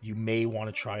 You may want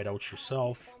to try it out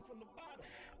yourself,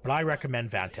 but I recommend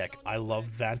Vantech. I love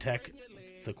Vantech,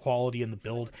 the quality and the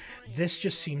build. This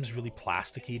just seems really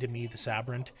plasticky to me, the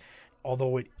Sabrent.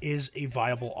 Although it is a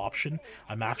viable option,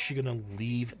 I'm actually going to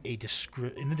leave a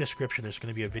in the description. There's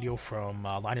going to be a video from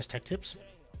Linus Tech Tips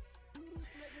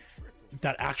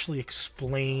that actually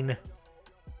explain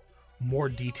more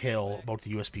detail about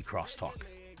the USB crosstalk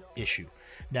issue.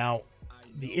 Now,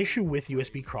 the issue with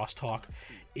USB crosstalk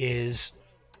is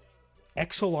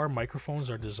XLR microphones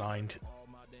are designed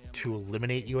to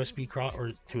eliminate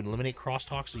to eliminate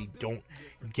crosstalk, so you don't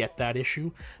get that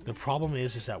issue. The problem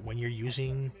is that when you're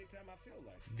using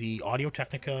the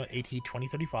Audio-Technica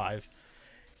AT2035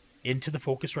 into the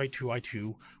Focusrite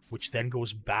 2i2, which then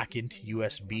goes back into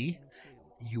USB,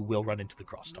 you will run into the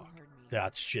crosstalk.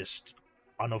 That's just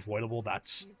unavoidable.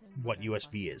 That's what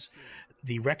USB is.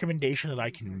 The recommendation that I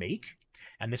can make,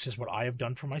 and this is what I have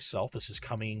done for myself, this is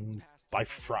coming by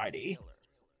Friday,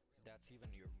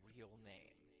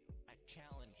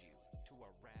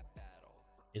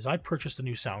 is I purchased a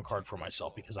new sound card for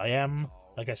myself, because I am,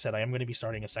 like I said, I am going to be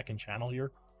starting a second channel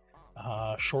here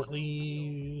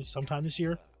shortly, sometime this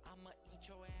year.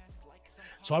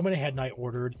 So I went ahead and I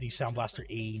ordered the Sound Blaster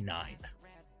A9.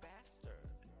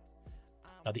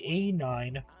 Now the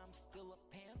A9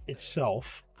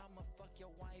 itself,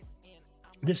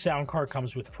 this sound card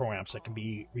comes with pro amps that can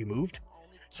be removed,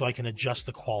 so I can adjust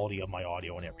the quality of my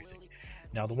audio and everything.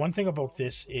 Now the one thing about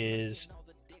this is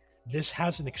this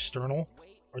has an external,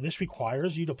 or this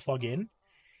requires you to plug in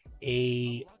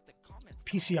a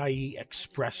PCIe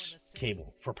Express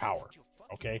cable for power.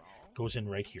 Okay, goes in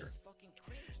right here.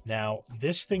 Now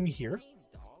this thing here,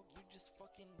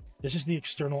 this is the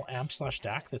external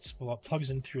amp/DAC that plugs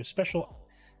in through a special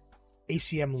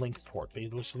ACM link port, but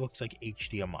it looks like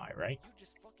HDMI, right?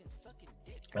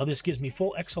 Now this gives me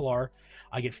full XLR.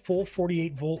 I get full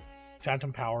 48 volt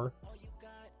phantom power,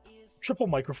 triple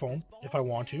microphone if I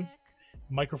want to,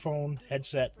 microphone,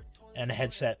 headset, and a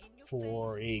headset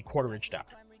for a 1/4 inch DAC.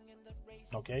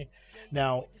 Okay,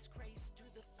 now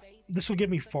this will give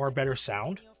me far better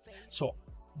sound. So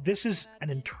this is an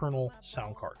internal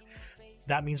sound card.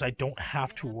 That means I don't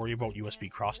have to worry about USB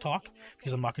crosstalk,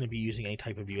 because I'm not going to be using any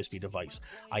type of USB device.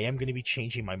 I am going to be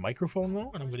changing my microphone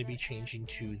though, and I'm going to be changing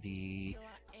to the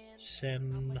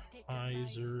Sennheiser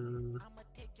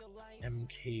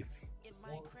MK4.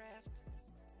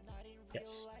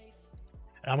 Yes.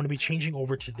 And I'm going to be changing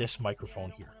over to this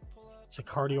microphone here. It's a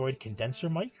cardioid condenser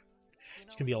mic.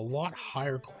 It's going to be a lot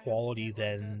higher quality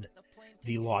than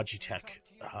the Logitech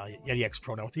Yeti X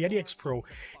Pro. Now with the Yeti X Pro,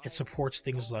 it supports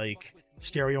things like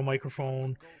stereo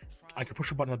microphone. I can push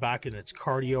a button on the back and it's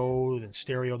cardio, then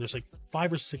stereo. There's like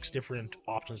 5 or 6 different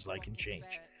options that I can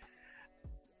change.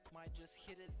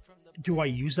 Do I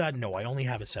use that? No, I only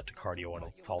have it set to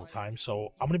cardio all the time.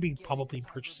 So I'm going to be probably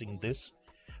purchasing this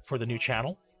for the new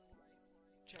channel.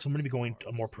 So I'm going to be going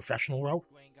a more professional route.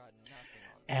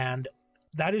 And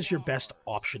that is your best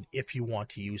option if you want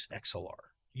to use XLR.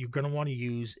 You're going to want to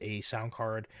use a sound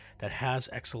card that has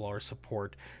XLR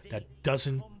support that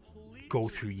doesn't go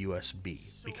through USB,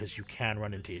 because you can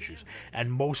run into issues.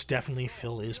 And most definitely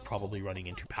Phil is probably running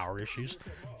into power issues.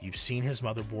 You've seen his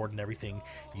motherboard and everything.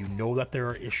 You know that there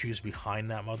are issues behind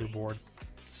that motherboard.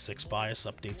 6 BIOS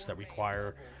updates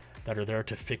that are there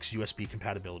to fix USB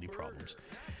compatibility problems.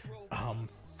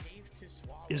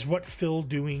 Is what Phil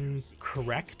doing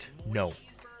correct? No.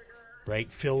 Right?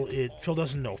 Phil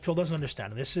doesn't know. Phil doesn't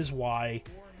understand. And this is why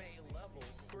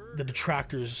the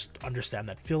detractors understand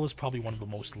that Phil is probably one of the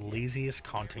most laziest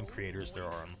content creators there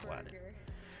are on the planet.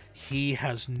 He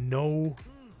has no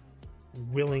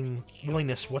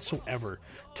willingness whatsoever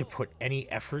to put any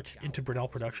effort into Burnell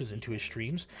Productions, into his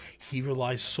streams. He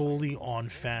relies solely on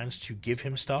fans to give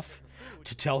him stuff,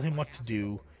 to tell him what to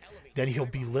do. Then he'll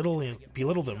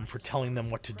belittle them for telling them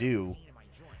what to do,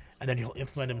 and then he'll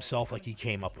implement himself like he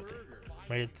came up with it.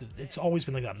 Right? It's always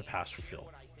been like that in the past for Phil.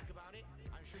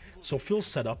 So Phil's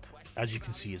setup, as you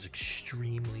can see, is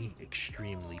extremely,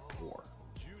 extremely poor.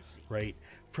 Right?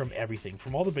 From everything,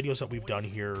 from all the videos that we've done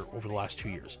here over the last 2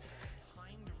 years.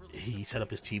 He set up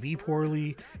his TV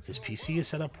poorly, his PC is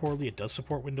set up poorly, it does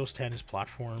support Windows 10, his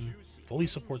platform fully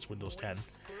supports Windows 10.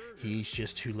 He's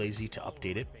just too lazy to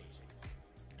update it.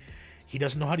 He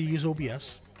doesn't know how to use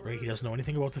OBS, right? He doesn't know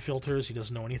anything about the filters, he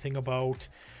doesn't know anything about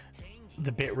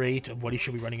the bit rate of what he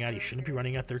should be running at. He shouldn't be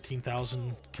running at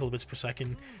 13,000 kilobits per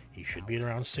second. He should be at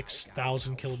around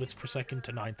 6,000 kilobits per second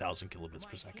to 9,000 kilobits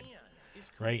per second,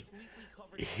 right?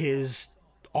 His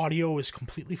audio is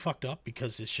completely fucked up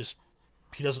because it's just,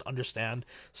 he doesn't understand.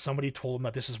 Somebody told him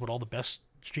that this is what all the best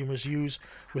streamers use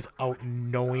without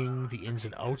knowing the ins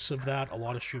and outs of that. A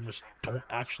lot of streamers don't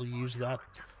actually use that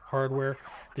hardware.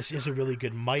 This is a really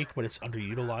good mic, but it's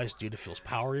underutilized due to Phil's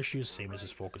power issues, same as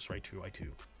his Focusrite 2i2.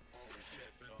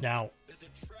 Now,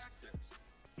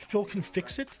 Phil can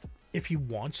fix it if he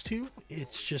wants to.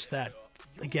 It's just that,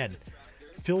 again,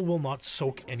 Phil will not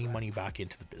soak any money back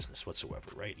into the business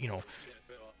whatsoever, right? You know,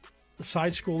 the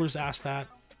side scrollers ask that,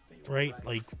 right?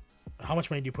 Like, how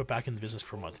much money do you put back in the business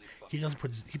per month? He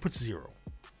puts 0.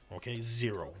 Okay,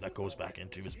 0 that goes back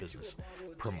into his business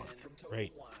per month,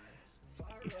 right?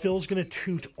 Phil's going to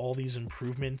toot all these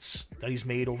improvements that he's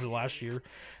made over the last year.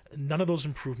 None of those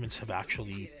improvements have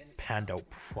actually panned out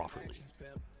properly,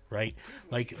 right?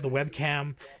 Like the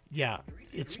webcam, yeah,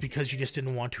 it's because you just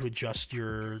didn't want to adjust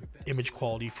your image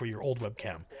quality for your old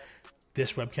webcam.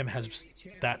 This webcam has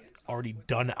that already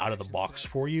done out of the box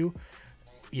for you,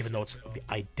 even though it's the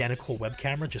identical web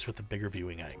camera, just with a bigger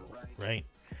viewing angle, right?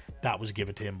 That was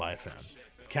given to him by a fan.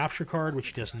 Capture card, which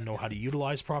he doesn't know how to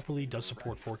utilize properly, does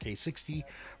support 4K 60.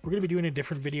 We're going to be doing a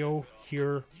different video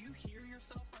here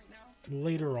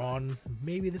later on,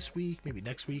 maybe this week, maybe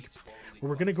next week, where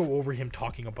we're going to go over him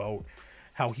talking about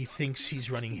how he thinks he's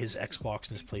running his Xbox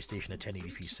and his PlayStation at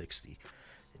 1080p 60.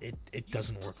 It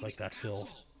doesn't work like that, Phil.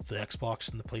 The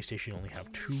Xbox and the PlayStation only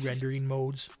have 2 rendering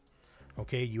modes.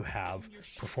 Okay, you have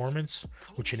performance,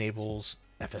 which enables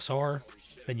FSR.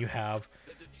 Then you have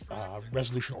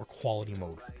resolution or quality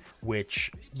mode, which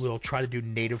will try to do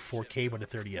native 4K but at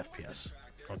 30 FPS.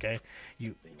 Okay,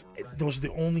 those are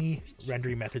the only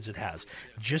rendering methods it has.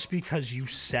 Just because you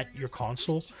set your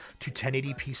console to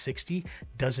 1080p 60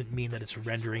 doesn't mean that it's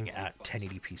rendering at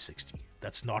 1080p 60.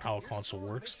 That's not how a console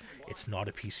works. It's not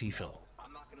a PC, Phil.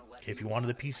 Okay, if you wanted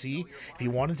a PC, if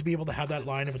you wanted to be able to have that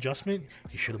line of adjustment,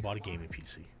 you should have bought a gaming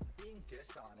PC,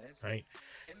 right?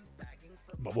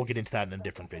 But we'll get into that in a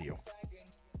different video.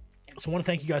 So I want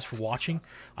to thank you guys for watching.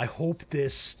 I hope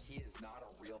this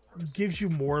gives you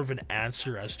more of an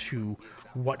answer as to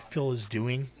what Phil is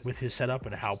doing with his setup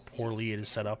and how poorly it is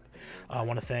set up. I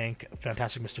want to thank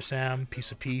Fantastic Mr. Sam,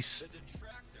 Piece of Peace,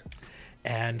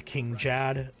 and King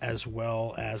Jad, as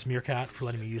well as Meerkat for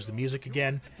letting me use the music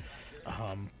again.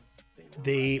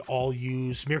 They all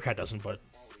use, Meerkat doesn't, but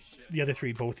the other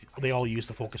 3, they all use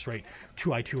the Focusrite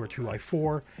 2i2 or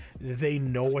 2i4. They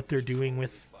know what they're doing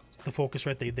with the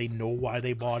Focusrite. They know why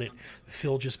they bought it.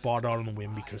 Phil just bought it on a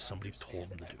whim because somebody told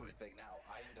him to do it.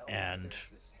 And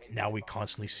now we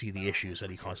constantly see the issues that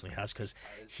he constantly has because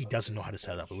he doesn't know how to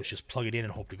set it up. It was just plug it in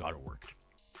and hope to God it worked.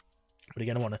 But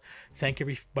again, I want to thank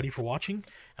everybody for watching,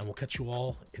 and we'll catch you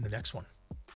all in the next one.